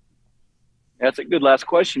Columbia? That's a good last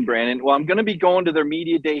question, Brandon. Well, I'm going to be going to their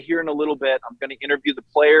media day here in a little bit. I'm going to interview the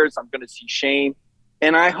players. I'm going to see Shane.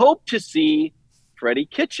 And I hope to see Freddie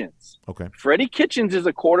Kitchens. Okay. Freddie Kitchens is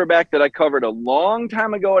a quarterback that I covered a long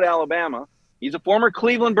time ago at Alabama. He's a former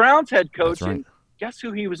Cleveland Browns head coach. That's right. And guess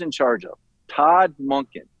who he was in charge of? Todd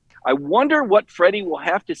Monken. I wonder what Freddie will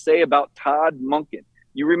have to say about Todd Monken.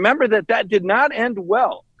 You remember that did not end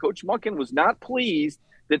well. Coach Monken was not pleased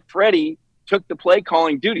that Freddie took the play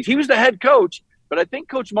calling duties. He was the head coach, but I think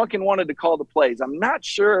Coach Monken wanted to call the plays. I'm not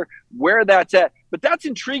sure where that's at, but that's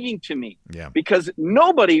intriguing to me because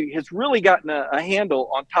nobody has really gotten a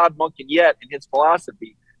handle on Todd Monken yet in his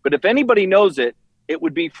philosophy. But if anybody knows it, it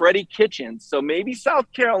would be Freddie Kitchens. So maybe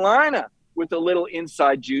South Carolina with a little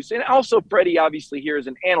inside juice. And also Freddie, obviously, here as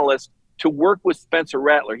an analyst to work with Spencer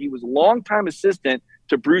Rattler. He was a longtime assistant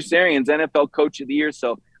to Bruce Arians, NFL Coach of the Year.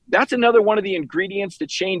 So that's another one of the ingredients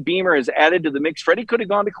that Shane Beamer has added to the mix. Freddie could have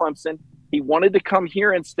gone to Clemson. He wanted to come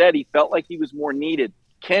here instead. He felt like he was more needed.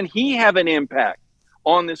 Can he have an impact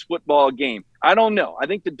on this football game? I don't know. I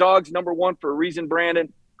think the Dogs number one for a reason,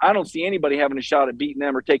 Brandon. I don't see anybody having a shot at beating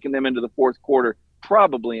them or taking them into the fourth quarter,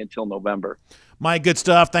 probably until November. Mike, good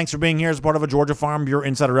stuff. Thanks for being here as part of a Georgia Farm Bureau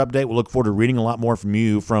Insider Update. We'll look forward to reading a lot more from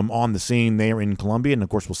you from on the scene there in Columbia. And, of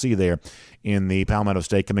course, we'll see you there in the Palmetto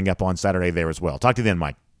State coming up on Saturday there as well. Talk to you then,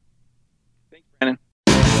 Mike. Thanks, Brandon.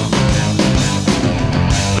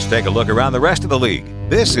 Let's take a look around the rest of the league.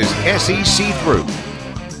 This is SEC Through.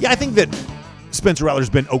 Yeah, I think that Spencer Rattler's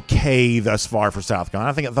been okay thus far for South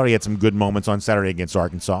Carolina. I thought he had some good moments on Saturday against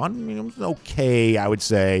Arkansas. It was okay, I would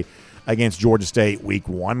say, against Georgia State week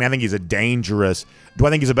one. I think he's a dangerous – do I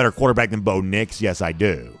think he's a better quarterback than Bo Nix? Yes, I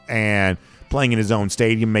do. And playing in his own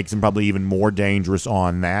stadium makes him probably even more dangerous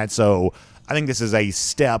on that. So I think this is a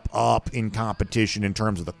step up in competition in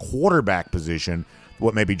terms of the quarterback position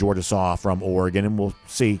what maybe Georgia saw from Oregon, and we'll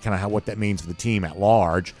see kind of what that means for the team at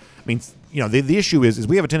large. I mean, the issue is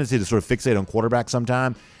we have a tendency to sort of fixate on quarterback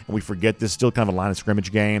sometime, and we forget this is still kind of a line of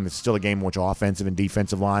scrimmage game. It's still a game in which offensive and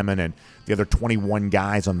defensive linemen and the other 21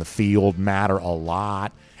 guys on the field matter a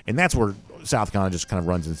lot, and that's where South Carolina just kind of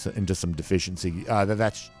runs into some deficiency.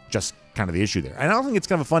 That's just kind of the issue there. And I don't think it's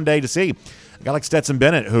kind of a fun day to see a guy like Stetson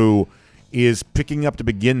Bennett, who is picking up to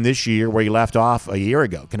begin this year where he left off a year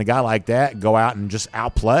ago. Can a guy like that go out and just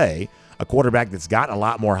outplay a quarterback that's gotten a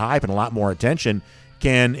lot more hype and a lot more attention?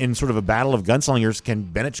 Can, in sort of a battle of gunslingers, can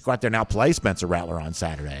Bennett just go out there and outplay Spencer Rattler on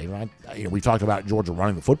Saturday? Right? We've talked about Georgia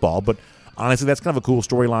running the football, but honestly, that's kind of a cool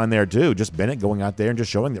storyline there too. Just Bennett going out there and just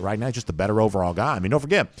showing that right now he's just the better overall guy. I mean, don't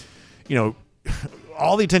forget,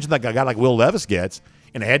 all the attention that a guy like Will Levis gets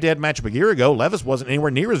in a head-to-head matchup a year ago, Levis wasn't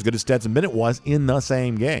anywhere near as good as Stetson Bennett was in the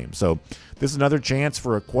same game. So this is another chance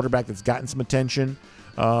for a quarterback that's gotten some attention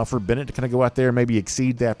for Bennett to kind of go out there and maybe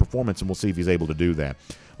exceed that performance, and we'll see if he's able to do that.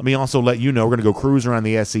 Let me also let you know we're going to go cruise around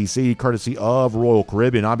the SEC courtesy of Royal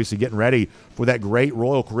Caribbean. Obviously getting ready for that great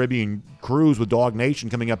Royal Caribbean cruise with Dog Nation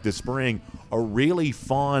coming up this spring. A really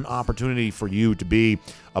fun opportunity for you to be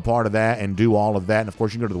a part of that and do all of that. And, of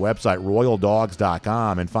course, you can go to the website,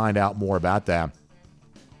 royaldogs.com, and find out more about that.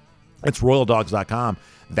 It's royaldogs.com.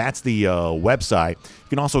 That's the website. You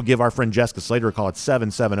can also give our friend Jessica Slater a call at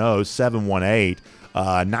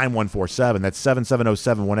 770-718-9147. That's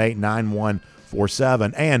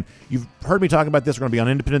 770-718-9147. And you've heard me talk about this. We're going to be on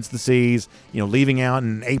Independence of the Seas, leaving out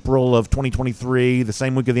in April of 2023, the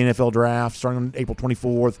same week of the NFL draft, starting on April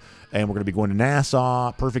 24th. And we're going to be going to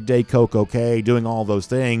Nassau, Perfect Day, Coco Cay, doing all those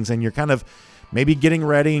things. And you're kind of maybe getting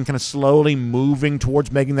ready and kind of slowly moving towards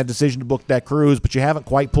making that decision to book that cruise, but you haven't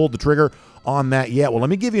quite pulled the trigger on that yet. Well, let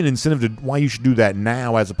me give you an incentive to why you should do that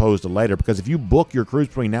now as opposed to later, because if you book your cruise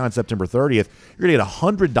between now and September 30th, you're going to get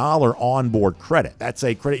 $100 onboard credit. That's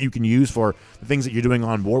a credit you can use for the things that you're doing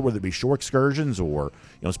on board, whether it be shore excursions or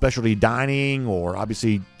specialty dining or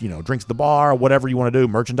obviously drinks at the bar, whatever you want to do,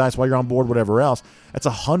 merchandise while you're on board, whatever else. That's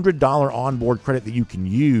 $100 onboard credit that you can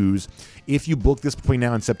use if you book this between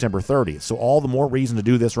now and September 30th. So all the more reason to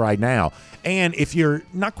do this right now. And if you're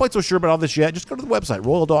not quite so sure about all this yet, just go to the website,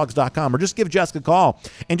 royaldogs.com, or just give Jessica a call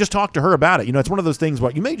and just talk to her about it. It's one of those things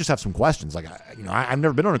where you may just have some questions like, I've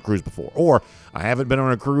never been on a cruise before, or I haven't been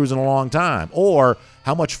on a cruise in a long time, or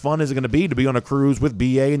how much fun is it going to be on a cruise with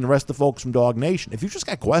BA and the rest of the folks from Dog Nation? If you've just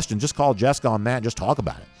got questions, just call Jessica on that and just talk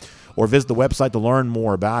about it, or visit the website to learn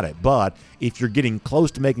more about it. But if you're getting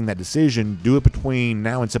close to making that decision, do it between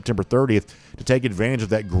now and September 30th to take advantage of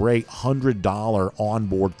that great $100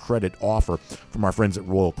 onboard credit offer from our friends at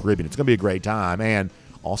Royal Caribbean. It's going to be a great time. And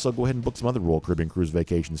also go ahead and book some other Royal Caribbean cruise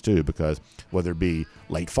vacations too, because whether it be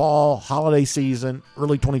late fall, holiday season,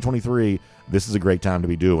 early 2023, this is a great time to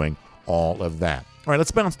be doing all of that. All right,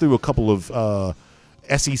 let's bounce through a couple of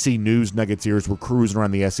SEC news nuggets here as we're cruising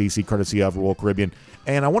around the SEC courtesy of Royal Caribbean.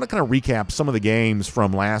 And I want to kind of recap some of the games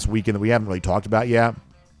from last weekend that we haven't really talked about yet,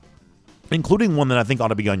 including one that I think ought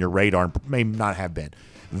to be on your radar and may not have been.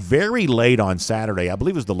 Very late on Saturday, I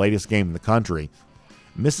believe it was the latest game in the country,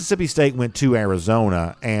 Mississippi State went to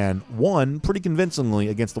Arizona and won pretty convincingly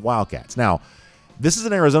against the Wildcats. Now, this is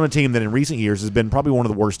an Arizona team that in recent years has been probably one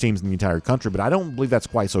of the worst teams in the entire country, but I don't believe that's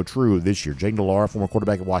quite so true this year. Jayden de Laura, former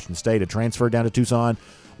quarterback at Washington State, had transferred down to Tucson,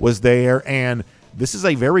 was there, and this is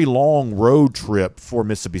a very long road trip for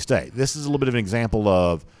Mississippi State. This is a little bit of an example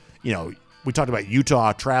of, we talked about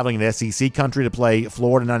Utah traveling to SEC country to play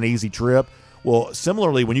Florida, not an easy trip. Well,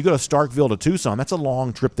 similarly, when you go to Starkville to Tucson, that's a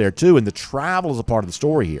long trip there too, and the travel is a part of the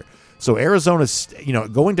story here. So Arizona's,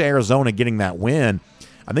 going to Arizona, getting that win,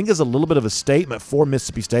 I think is a little bit of a statement for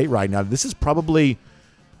Mississippi State right now. This is probably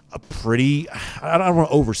a pretty, I don't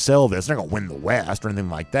want to oversell this. They're not going to win the West or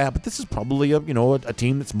anything like that, but this is probably a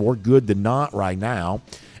team that's more good than not right now.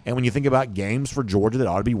 And when you think about games for Georgia that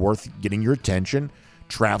ought to be worth getting your attention,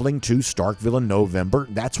 traveling to Starkville in November,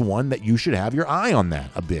 that's one that you should have your eye on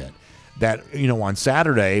that a bit. That, on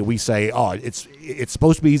Saturday we say, it's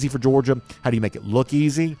supposed to be easy for Georgia. How do you make it look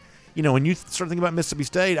easy? When you start thinking about Mississippi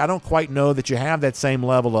State, I don't quite know that you have that same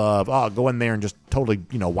level of, go in there and just totally,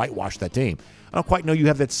 whitewash that team. I don't quite know you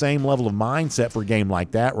have that same level of mindset for a game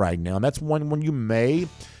like that right now. And that's one when you may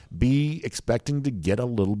be expecting to get a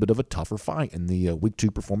little bit of a tougher fight. In the Week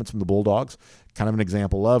 2 performance from the Bulldogs, kind of an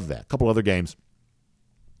example of that. A couple other games.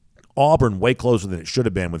 Auburn, way closer than it should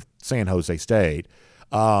have been with San Jose State.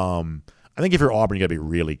 I think if you're Auburn, you got to be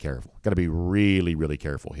really careful. Got to be really, really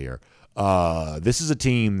careful here. This is a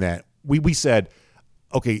team that we said,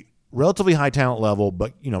 okay, relatively high talent level,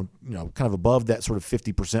 but kind of above that sort of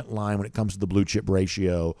 50% line when it comes to the blue chip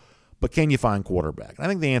ratio. but can you find quarterback? And I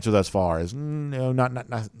think the answer thus far is no, not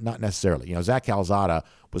necessarily. Zach Calzada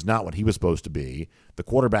was not what he was supposed to be. The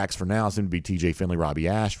quarterbacks for now seem to be TJ Finley, Robbie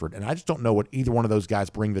Ashford, and I just don't know what either one of those guys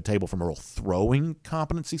bring to the table from a real throwing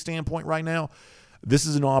competency standpoint right now. This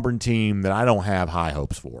is an Auburn team that I don't have high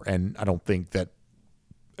hopes for, and I don't think that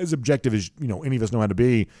as objective as any of us know how to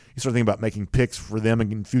be. You start thinking about making picks for them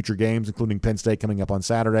in future games, including Penn State coming up on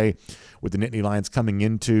Saturday with the Nittany Lions coming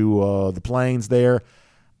into the Plains there.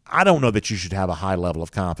 I don't know that you should have a high level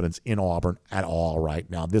of confidence in Auburn at all right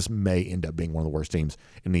now. This may end up being one of the worst teams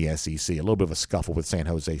in the SEC. A little bit of a scuffle with San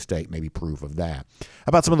Jose State, maybe proof of that. How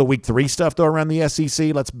about some of the Week 3 stuff, though, around the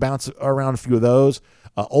SEC? Let's bounce around a few of those.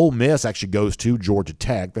 Ole Miss actually goes to Georgia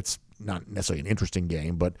Tech. That's not necessarily an interesting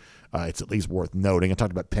game, but it's at least worth noting. I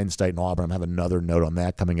talked about Penn State and Auburn. I'm going to have another note on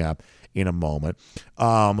that coming up in a moment.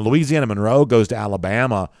 Louisiana Monroe goes to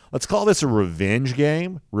Alabama. Let's call this a revenge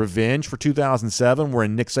game. Revenge for 2007. We're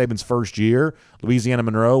in Nick Saban's first year. Louisiana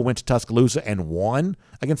Monroe went to Tuscaloosa and won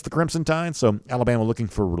against the Crimson Tide. So Alabama looking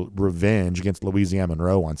for revenge against Louisiana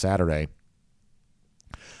Monroe on Saturday.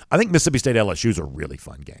 I think Mississippi State LSU is a really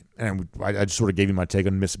fun game. And I just sort of gave you my take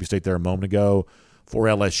on Mississippi State there a moment ago. For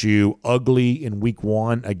LSU, ugly in Week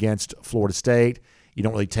 1 against Florida State. You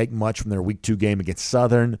don't really take much from their Week 2 game against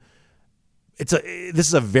Southern. This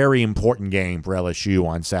is a very important game for LSU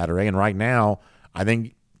on Saturday. And right now, I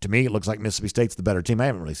think, to me, it looks like Mississippi State's the better team. I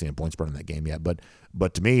haven't really seen a point spread in that game yet,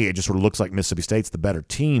 but to me, it just sort of looks like Mississippi State's the better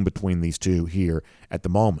team between these two here at the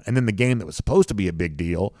moment. And then the game that was supposed to be a big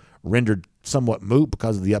deal, rendered somewhat moot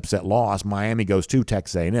because of the upset loss. Miami goes to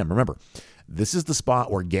Texas A&M. Remember, this is the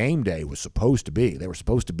spot where game day was supposed to be. They were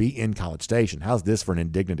supposed to be in College Station. How's this for an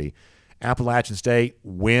indignity? Appalachian State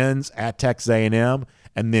wins at Texas A&M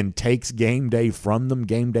and then takes game day from them.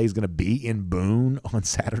 Game day is going to be in Boone on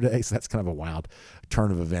Saturday, so that's kind of a wild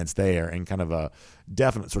turn of events there and kind of a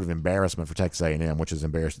definite sort of embarrassment for Texas A&M, which has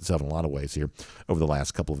embarrassed itself in a lot of ways here over the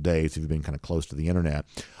last couple of days if you've been kind of close to the internet.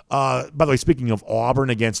 By the way, speaking of Auburn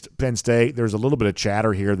against Penn State, there's a little bit of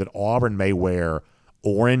chatter here that Auburn may wear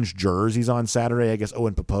orange jerseys on Saturday. I guess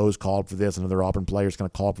Owen Papose called for this. Another Auburn player's kind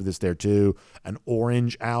of called for this there too. An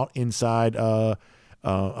orange out inside what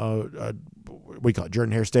do you call it,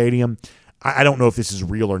 Jordan-Hare Stadium. I don't know if this is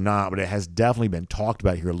real or not, but it has definitely been talked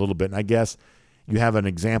about here a little bit. And I guess you have an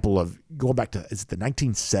example of going back to, is it the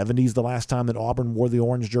 1970s the last time that Auburn wore the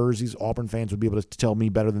orange jerseys? Auburn fans would be able to tell me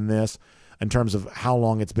better than this in terms of how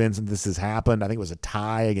long it's been since this has happened. I think it was a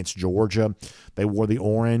tie against Georgia. They wore the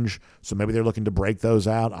orange, so maybe they're looking to break those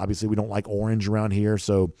out. Obviously, we don't like orange around here,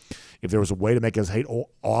 so if there was a way to make us hate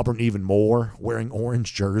Auburn even more, wearing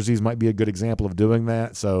orange jerseys might be a good example of doing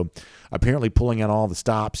that. So apparently pulling out all the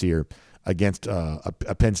stops here against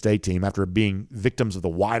a Penn State team after being victims of the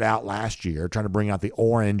whiteout last year, trying to bring out the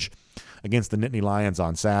orange against the Nittany Lions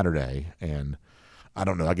on Saturday. And I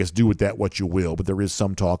don't know, I guess do with that what you will, but there is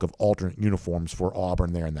some talk of alternate uniforms for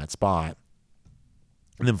Auburn there in that spot.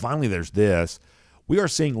 And then finally there's this. We are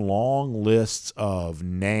seeing long lists of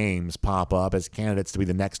names pop up as candidates to be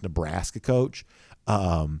the next Nebraska coach.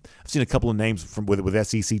 I've seen a couple of names with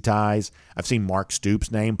SEC ties. I've seen Mark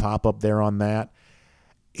Stoops' name pop up there on that.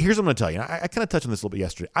 Here's what I'm going to tell you. I kind of touched on this a little bit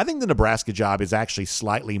yesterday. I think the Nebraska job is actually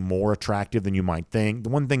slightly more attractive than you might think. The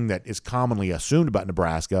one thing that is commonly assumed about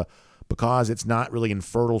Nebraska, because it's not really in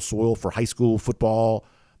fertile soil for high school football,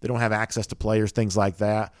 they don't have access to players, things like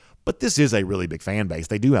that. But this is a really big fan base.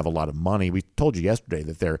 They do have a lot of money. We told you yesterday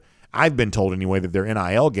that I've been told anyway, that their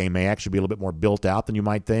NIL game may actually be a little bit more built out than you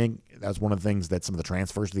might think. That's one of the things that some of the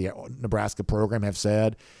transfers to the Nebraska program have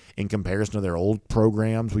said in comparison to their old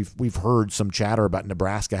programs. We've heard some chatter about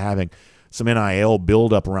Nebraska having some NIL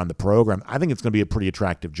build up around the program. I think it's going to be a pretty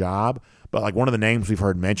attractive job. But like one of the names we've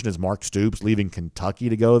heard mentioned is Mark Stoops leaving Kentucky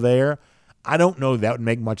to go there. I don't know if that would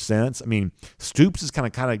make much sense. I mean, Stoops has kind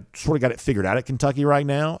of sort of got it figured out at Kentucky right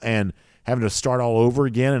now, and having to start all over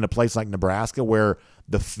again in a place like Nebraska where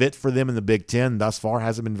the fit for them in the Big Ten thus far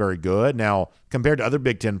hasn't been very good. Now, compared to other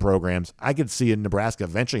Big Ten programs, I could see in Nebraska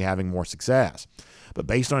eventually having more success. But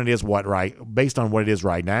based on what it is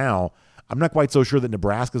right now, I'm not quite so sure that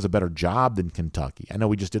Nebraska is a better job than Kentucky. I know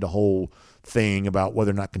we just did a whole thing about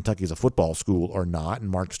whether or not Kentucky is a football school or not, and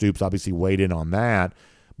Mark Stoops obviously weighed in on that.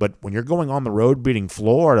 But when you're going on the road beating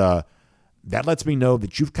Florida, that lets me know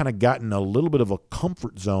that you've kind of gotten a little bit of a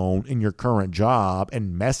comfort zone in your current job,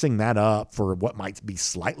 and messing that up for what might be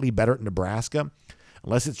slightly better at Nebraska,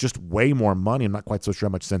 unless it's just way more money, I'm not quite so sure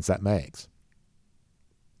how much sense that makes.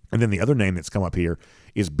 And then the other name that's come up here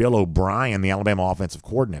is Bill O'Brien, the Alabama offensive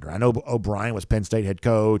coordinator. I know O'Brien was Penn State head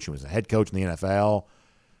coach. He was a head coach in the NFL.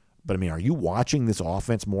 But, I mean, are you watching this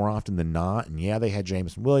offense more often than not? And, yeah, they had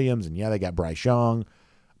Jameson Williams, and, yeah, they got Bryce Young.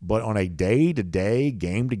 But on a day-to-day,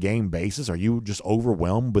 game-to-game basis, are you just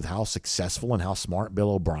overwhelmed with how successful and how smart Bill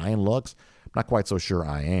O'Brien looks? I'm not quite so sure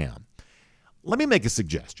I am. Let me make a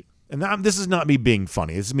suggestion. And this is not me being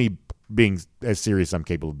funny. This is me being as serious as I'm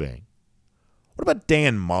capable of being. What about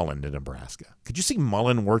Dan Mullen to Nebraska? Could you see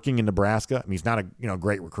Mullen working in Nebraska? I mean, he's not a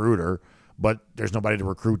great recruiter, but there's nobody to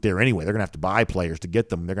recruit there anyway. They're going to have to buy players to get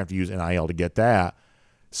them. They're going to have to use NIL to get that.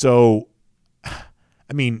 So,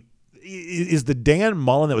 I mean, is the Dan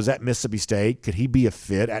Mullen that was at Mississippi State, could he be a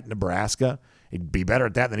fit at Nebraska? He'd be better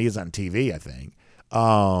at that than he is on TV, I think.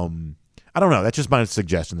 I don't know. That's just my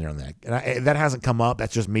suggestion there on that. And that hasn't come up.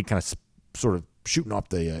 That's just me kind of sort of shooting off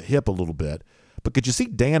the hip a little bit. But could you see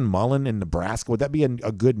Dan Mullen in Nebraska? Would that be a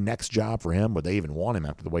good next job for him? Would they even want him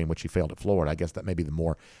after the way in which he failed at Florida? I guess that may be the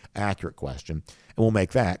more accurate question. And we'll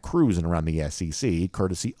make that cruising around the SEC,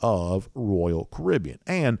 courtesy of Royal Caribbean.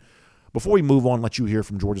 And before we move on, let you hear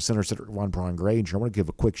from Georgia Center Cedric Von Prawn-Granger, I want to give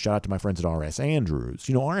a quick shout out to my friends at R.S. Andrews.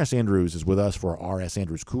 You know, R.S. Andrews is with us for our R.S.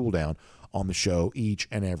 Andrews Cool Down on the show each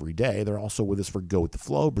and every day. They're also with us for Go With The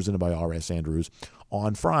Flow, presented by R.S. Andrews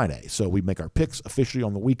on Friday. So we make our picks officially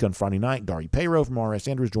on the week on Friday night. Dari Payro from R.S.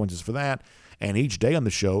 Andrews joins us for that. And each day on the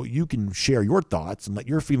show, you can share your thoughts and let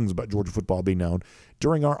your feelings about Georgia football be known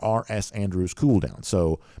during our R.S. Andrews Cool Down.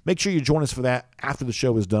 So make sure you join us for that after the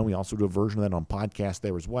show is done. We also do a version of that on podcast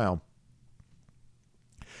there as well.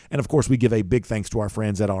 And, of course, we give a big thanks to our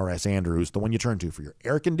friends at R.S. Andrews, the one you turn to for your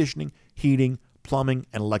air conditioning, heating, plumbing,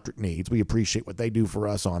 and electric needs. We appreciate what they do for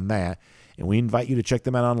us on that, and we invite you to check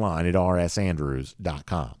them out online at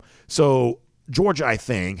rsandrews.com. So Georgia, I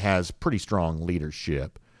think, has pretty strong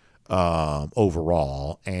leadership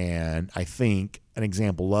overall, and I think an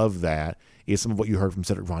example of that is some of what you heard from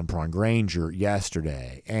Cedric Von Prawn-Granger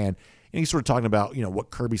yesterday. And he's sort of talking about, what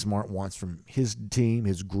Kirby Smart wants from his team,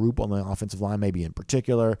 his group on the offensive line, maybe in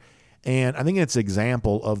particular. And I think it's an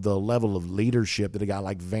example of the level of leadership that a guy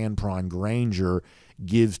like Van Prawn-Granger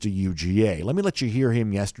gives to UGA. Let me let you hear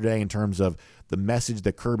him yesterday in terms of the message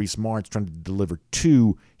that Kirby Smart's trying to deliver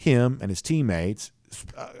to him and his teammates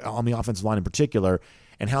on the offensive line in particular,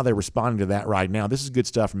 and how they're responding to that right now. This is good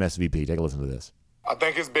stuff from SVP. Take a listen to this. I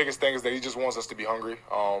think his biggest thing is that he just wants us to be hungry.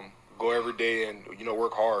 Go every day and,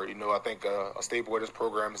 work hard. I think a staple of this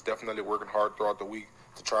program is definitely working hard throughout the week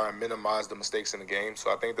to try and minimize the mistakes in the game.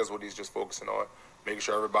 So I think that's what he's just focusing on, making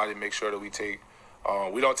sure everybody makes sure that we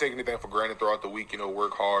don't take anything for granted throughout the week.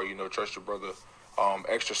 Work hard, trust your brother,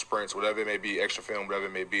 extra sprints, whatever it may be, extra film, whatever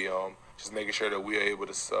it may be, just making sure that we are able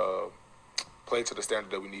to play to the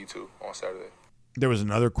standard that we need to on Saturday. There was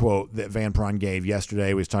another quote that Van Prawn gave yesterday.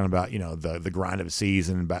 He was talking about, the grind of a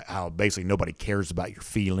season, about how basically nobody cares about your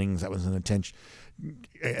feelings. That was an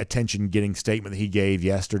attention-getting statement that he gave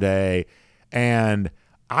yesterday. And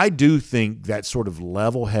I do think that sort of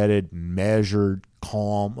level-headed, measured,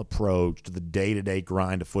 calm approach to the day-to-day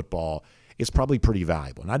grind of football is probably pretty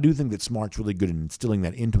valuable. And I do think that Smart's really good at instilling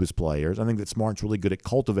that into his players. I think that Smart's really good at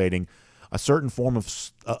cultivating a certain form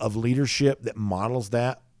of leadership that models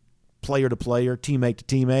that, player to player, teammate to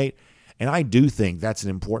teammate. And I do think that's an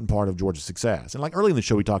important part of Georgia's success. And like early in the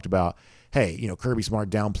show, we talked about, hey, Kirby Smart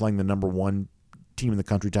downplaying the number one team in the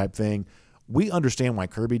country type thing. We understand why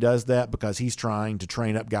Kirby does that, because he's trying to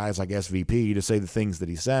train up guys like SVP to say the things that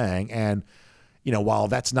he's saying. And, while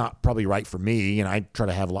that's not probably right for me, and I try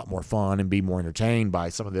to have a lot more fun and be more entertained by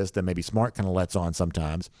some of this than maybe Smart kind of lets on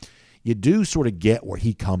sometimes, you do sort of get where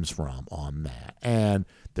he comes from on that. And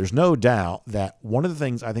there's no doubt that one of the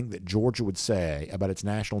things I think that Georgia would say about its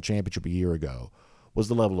national championship a year ago was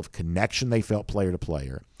the level of connection they felt player to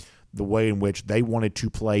player, the way in which they wanted to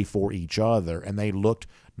play for each other, and they looked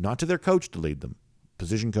not to their coach to lead them,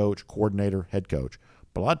 position coach, coordinator, head coach,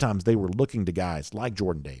 but a lot of times they were looking to guys like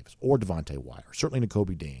Jordan Davis or Devontae White, or certainly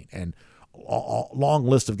Nakobe Dean, and a long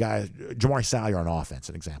list of guys, Jamari Salyer on offense,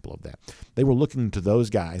 an example of that. They were looking to those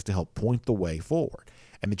guys to help point the way forward.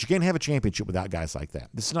 And that you can't have a championship without guys like that.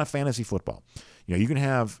 This is not fantasy football. You can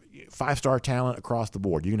have five-star talent across the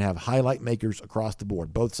board. You can have highlight makers across the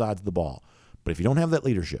board, both sides of the ball. But if you don't have that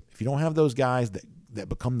leadership, if you don't have those guys that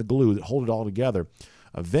become the glue that hold it all together,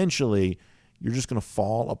 eventually you're just going to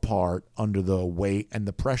fall apart under the weight and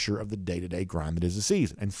the pressure of the day-to-day grind that is the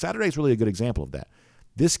season. And Saturday is really a good example of that.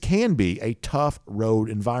 This can be a tough road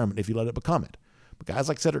environment if you let it become it. But guys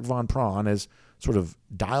like Cedric Von Prawn, as sort of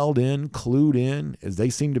dialed in, clued in as they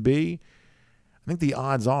seem to be, I think the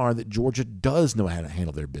odds are that Georgia does know how to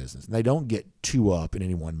handle their business. And they don't get too up in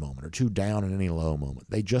any one moment or too down in any low moment.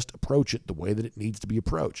 They just approach it the way that it needs to be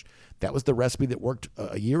approached. That was the recipe that worked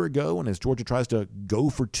a year ago, and as Georgia tries to go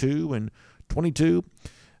for 2 and 22,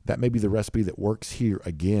 that may be the recipe that works here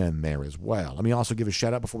again there as well. Let me also give a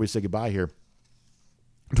shout out before we say goodbye here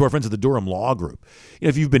to our friends at the Durham Law Group.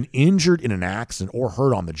 If you've been injured in an accident or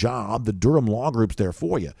hurt on the job, the Durham Law Group's there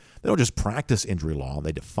for you. They don't just practice injury law,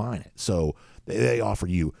 they define it. So they offer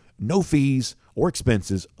you no fees or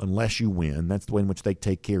expenses unless you win. That's the way in which they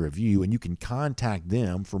take care of you, and you can contact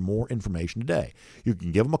them for more information today. You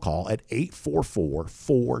can give them a call at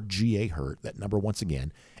 844-4GA-HURT. That number once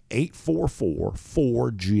again,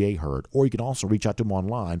 844-4GA-HURT, or you can also reach out to them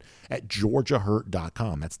online at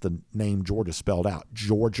georgiahurt.com. That's the name Georgia spelled out,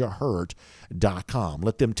 georgiahurt.com.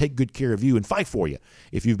 Let them take good care of you and fight for you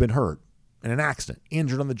if you've been hurt in an accident,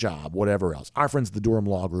 injured on the job, whatever else. Our friends at the Durham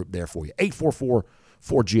Law Group there for you,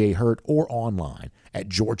 844-4GA-HURT, or online at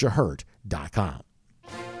georgiahurt.com.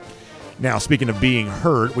 Now, speaking of being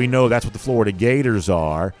hurt, we know that's what the Florida Gators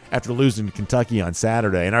are after losing to Kentucky on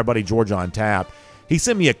Saturday. And our buddy George on Tap, he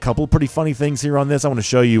sent me a couple pretty funny things here on this. I want to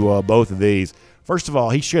show you both of these. First of all,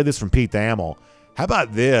 he shared this from Pete Thamel. How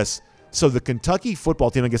about this? So the Kentucky football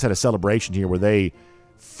team, I guess, had a celebration here where they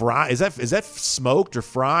fry. Is that smoked or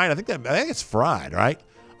fried? I think it's fried, right?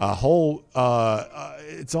 A whole.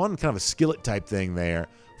 It's on kind of a skillet type thing there.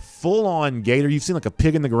 Full on gator. You've seen like a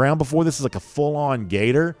pig in the ground before. This is like a full on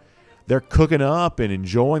gator. They're cooking up and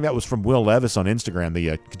enjoying. That was from Will Levis on Instagram,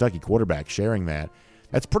 the Kentucky quarterback, sharing that.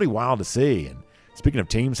 That's pretty wild to see. And speaking of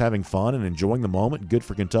teams having fun and enjoying the moment, good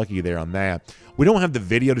for Kentucky there on that. We don't have the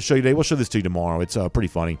video to show you today. We'll show this to you tomorrow. It's pretty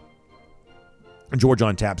funny. George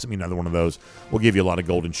on Tap sent me another one of those. We'll give you a lot of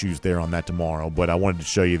golden shoes there on that tomorrow. But I wanted to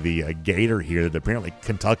show you the gator here that apparently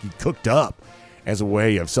Kentucky cooked up as a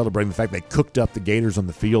way of celebrating the fact they cooked up the Gators on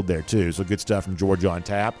the field there too. So good stuff from George on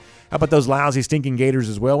Tap. How about those lousy, stinking Gators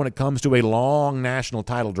as well when it comes to a long national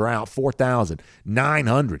title drought,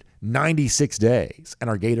 4,996 days. And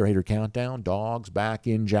our Gator Hater Countdown, Dogs back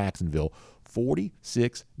in Jacksonville,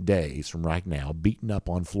 46 days from right now, beating up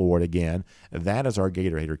on Florida again. That is our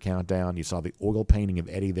Gator Hater Countdown. You saw the oil painting of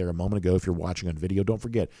Eddie there a moment ago. If you're watching on video, don't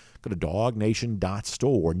forget, go to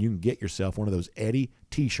dognation.store and you can get yourself one of those Eddie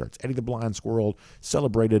t-shirts. Eddie the Blind Squirrel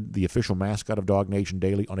celebrated the official mascot of Dog Nation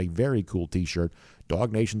Daily on a very cool t-shirt.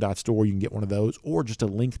 Dognation.store, you can get one of those, or just a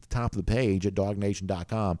link at the top of the page at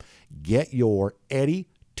dognation.com. Get your Eddie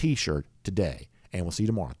t-shirt today. And we'll see you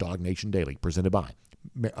tomorrow. Dog Nation Daily, presented by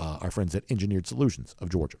our friends at Engineered Solutions of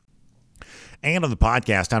Georgia. And on the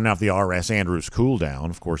podcast, time now for the R.S. Andrews Cool Down.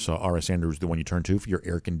 Of course, R.S. Andrews is the one you turn to for your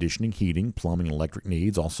air conditioning, heating, plumbing, and electric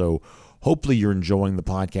needs. Also, hopefully you're enjoying the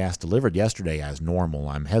podcast delivered yesterday as normal.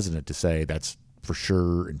 I'm hesitant to say that's for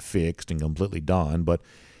sure and fixed and completely done, but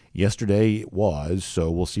yesterday it was, so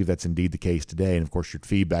we'll see if that's indeed the case today. And, of course, your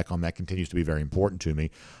feedback on that continues to be very important to me.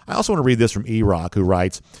 I also want to read this from E-Rock, who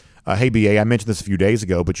writes, hey, BA, I mentioned this a few days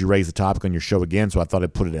ago, but you raised the topic on your show again, so I thought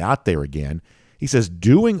I'd put it out there again. He says,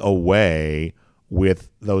 doing away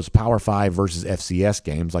with those Power 5 versus FCS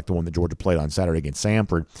games, like the one that Georgia played on Saturday against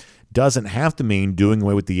Samford, doesn't have to mean doing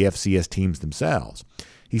away with the FCS teams themselves.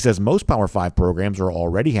 He says most Power 5 programs are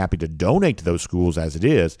already happy to donate to those schools as it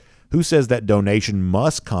is. Who says that donation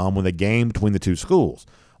must come with a game between the two schools?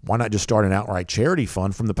 Why not just start an outright charity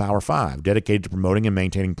fund from the Power 5, dedicated to promoting and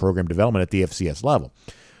maintaining program development at the FCS level?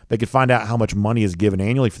 They could find out how much money is given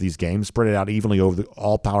annually for these games, spread it out evenly over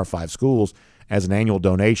all Power 5 schools as an annual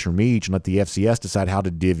donation from each, and let the FCS decide how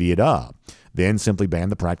to divvy it up. Then simply ban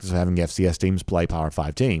the practice of having FCS teams play Power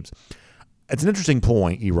 5 teams. It's an interesting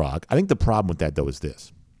point, E-Rock. I think the problem with that, though, is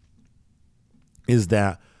this, is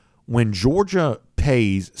that when Georgia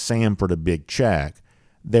pays Samford a big check,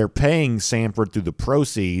 they're paying Samford through the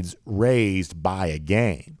proceeds raised by a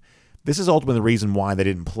game. This is ultimately the reason why they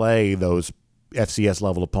didn't play those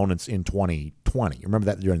FCS-level opponents in 2020. Remember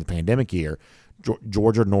that during the pandemic year,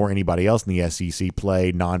 Georgia nor anybody else in the SEC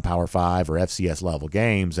played non-Power 5 or FCS-level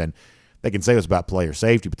games, and they can say it was about player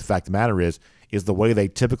safety, but the fact of the matter is the way they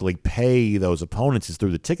typically pay those opponents is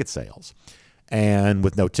through the ticket sales. And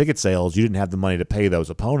with no ticket sales, you didn't have the money to pay those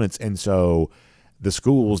opponents, and so the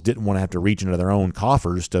schools didn't want to have to reach into their own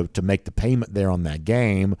coffers to make the payment there on that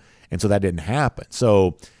game, and so that didn't happen.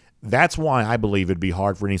 So that's why I believe it'd be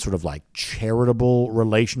hard for any sort of like charitable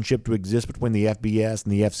relationship to exist between the FBS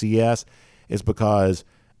and the FCS, is because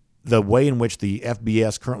the way in which the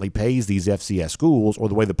FBS currently pays these FCS schools, or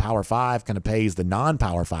the way the Power 5 kind of pays the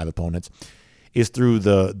non-Power 5 opponents, is through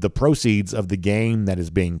the proceeds of the game that is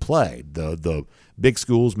being played. The big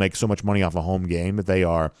schools make so much money off a home game that they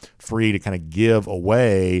are free to kind of give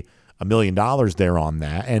away $1 million there on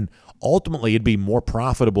that. And ultimately, it'd be more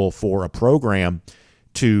profitable for a program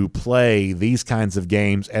to play these kinds of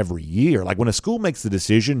games every year. Like when a school makes the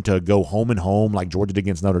decision to go home and home like Georgia did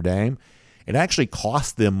against Notre Dame, it actually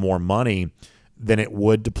costs them more money than it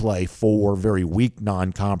would to play 4 very weak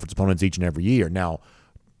non-conference opponents each and every year. Now,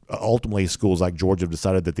 ultimately schools like Georgia have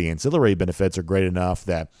decided that the ancillary benefits are great enough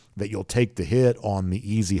that you'll take the hit on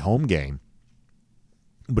the easy home game.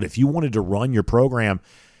 But if you wanted to run your program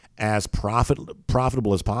as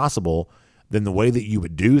profitable as possible, then the way that you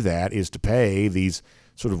would do that is to pay these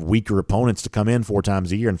sort of weaker opponents to come in 4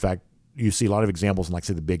 times a year. In fact, you see a lot of examples in, like,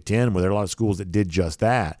 say, the Big Ten, where there are a lot of schools that did just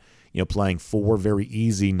that, playing 4 very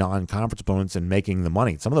easy non-conference opponents and making the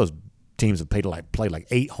money. Some of those teams have played like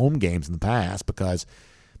 8 home games in the past because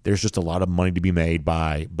there's just a lot of money to be made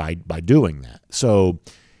by doing that. So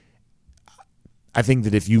I think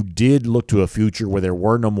that if you did look to a future where there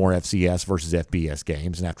were no more FCS versus FBS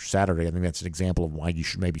games, and after Saturday, I think that's an example of why you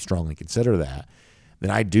should maybe strongly consider that,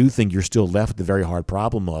 then I do think you're still left with the very hard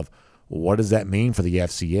problem of, what does that mean for the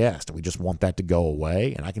FCS? Do we just want that to go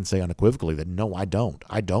away? And I can say unequivocally that no, I don't.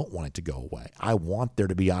 I don't want it to go away. I want there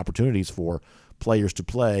to be opportunities for players to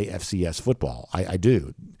play FCS football. I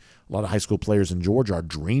do. A lot of high school players in Georgia are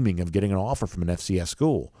dreaming of getting an offer from an FCS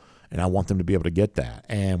school, and I want them to be able to get that.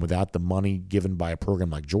 And without the money given by a program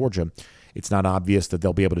like Georgia, it's not obvious that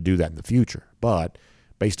they'll be able to do that in the future. But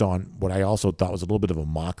based on what I also thought was a little bit of a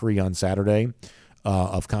mockery on Saturday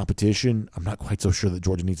of competition, I'm not quite so sure that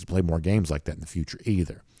Georgia needs to play more games like that in the future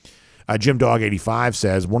either. Jim Dog 85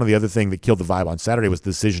 says, one of the other things that killed the vibe on Saturday was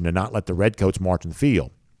the decision to not let the Redcoats march in the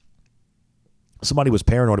field. Somebody was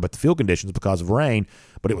paranoid about the field conditions because of rain,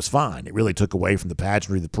 but it was fine. It really took away from the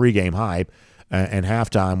pageantry, the pregame hype, and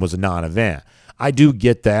halftime was a non-event. I do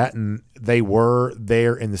get that, and they were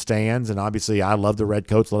there in the stands, and obviously I love the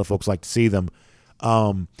Redcoats. A lot of folks like to see them.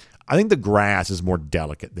 I think the grass is more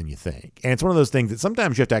delicate than you think. And it's one of those things that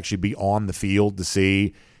sometimes you have to actually be on the field to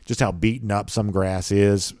see just how beaten up some grass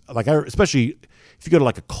is. Especially if you go to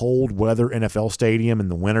like a cold weather NFL stadium in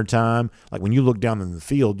the wintertime, like when you look down in the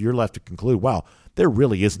field, you're left to conclude, wow, there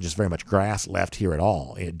really isn't just very much grass left here at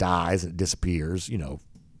all. It dies and it disappears,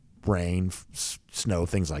 rain, snow,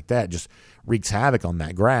 things like that just wreaks havoc on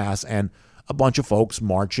that grass. And a bunch of folks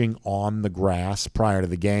marching on the grass prior to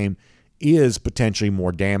the game is potentially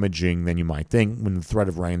more damaging than you might think. When the threat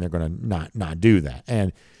of rain, they're going to not do that.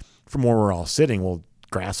 And from where we're all sitting, well,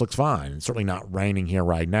 grass looks fine. It's certainly not raining here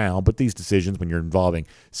right now, but these decisions, when you're involving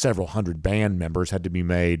several hundred band members, had to be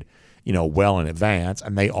made, well in advance,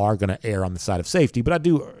 and they are going to err on the side of safety. But I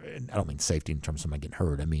don't mean safety in terms of somebody getting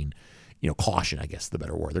hurt. I mean, caution, I guess is the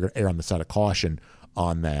better word. They're going to err on the side of caution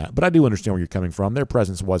on that. But I do understand where you're coming from. Their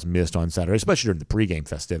presence was missed on Saturday, especially during the pregame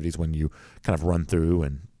festivities when you kind of run through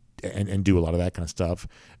and do a lot of that kind of stuff.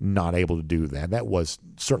 Not able to do that. That was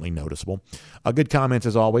certainly noticeable. Good comments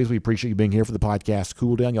as always. We appreciate you being here for the podcast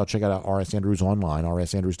Cool Down. Y'all check out RS Andrews online,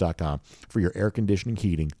 rsandrews.com, for your air conditioning,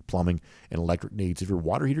 heating, plumbing, and electric needs. If your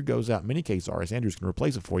water heater goes out, in many cases, RS Andrews can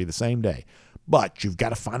replace it for you the same day. But you've got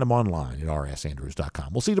to find them online at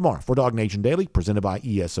rsandrews.com. We'll see you tomorrow for Dog Nation Daily, presented by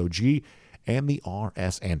ESOG and the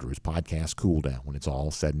RS Andrews podcast Cool Down, when it's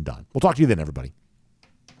all said and done. We'll talk to you then, everybody.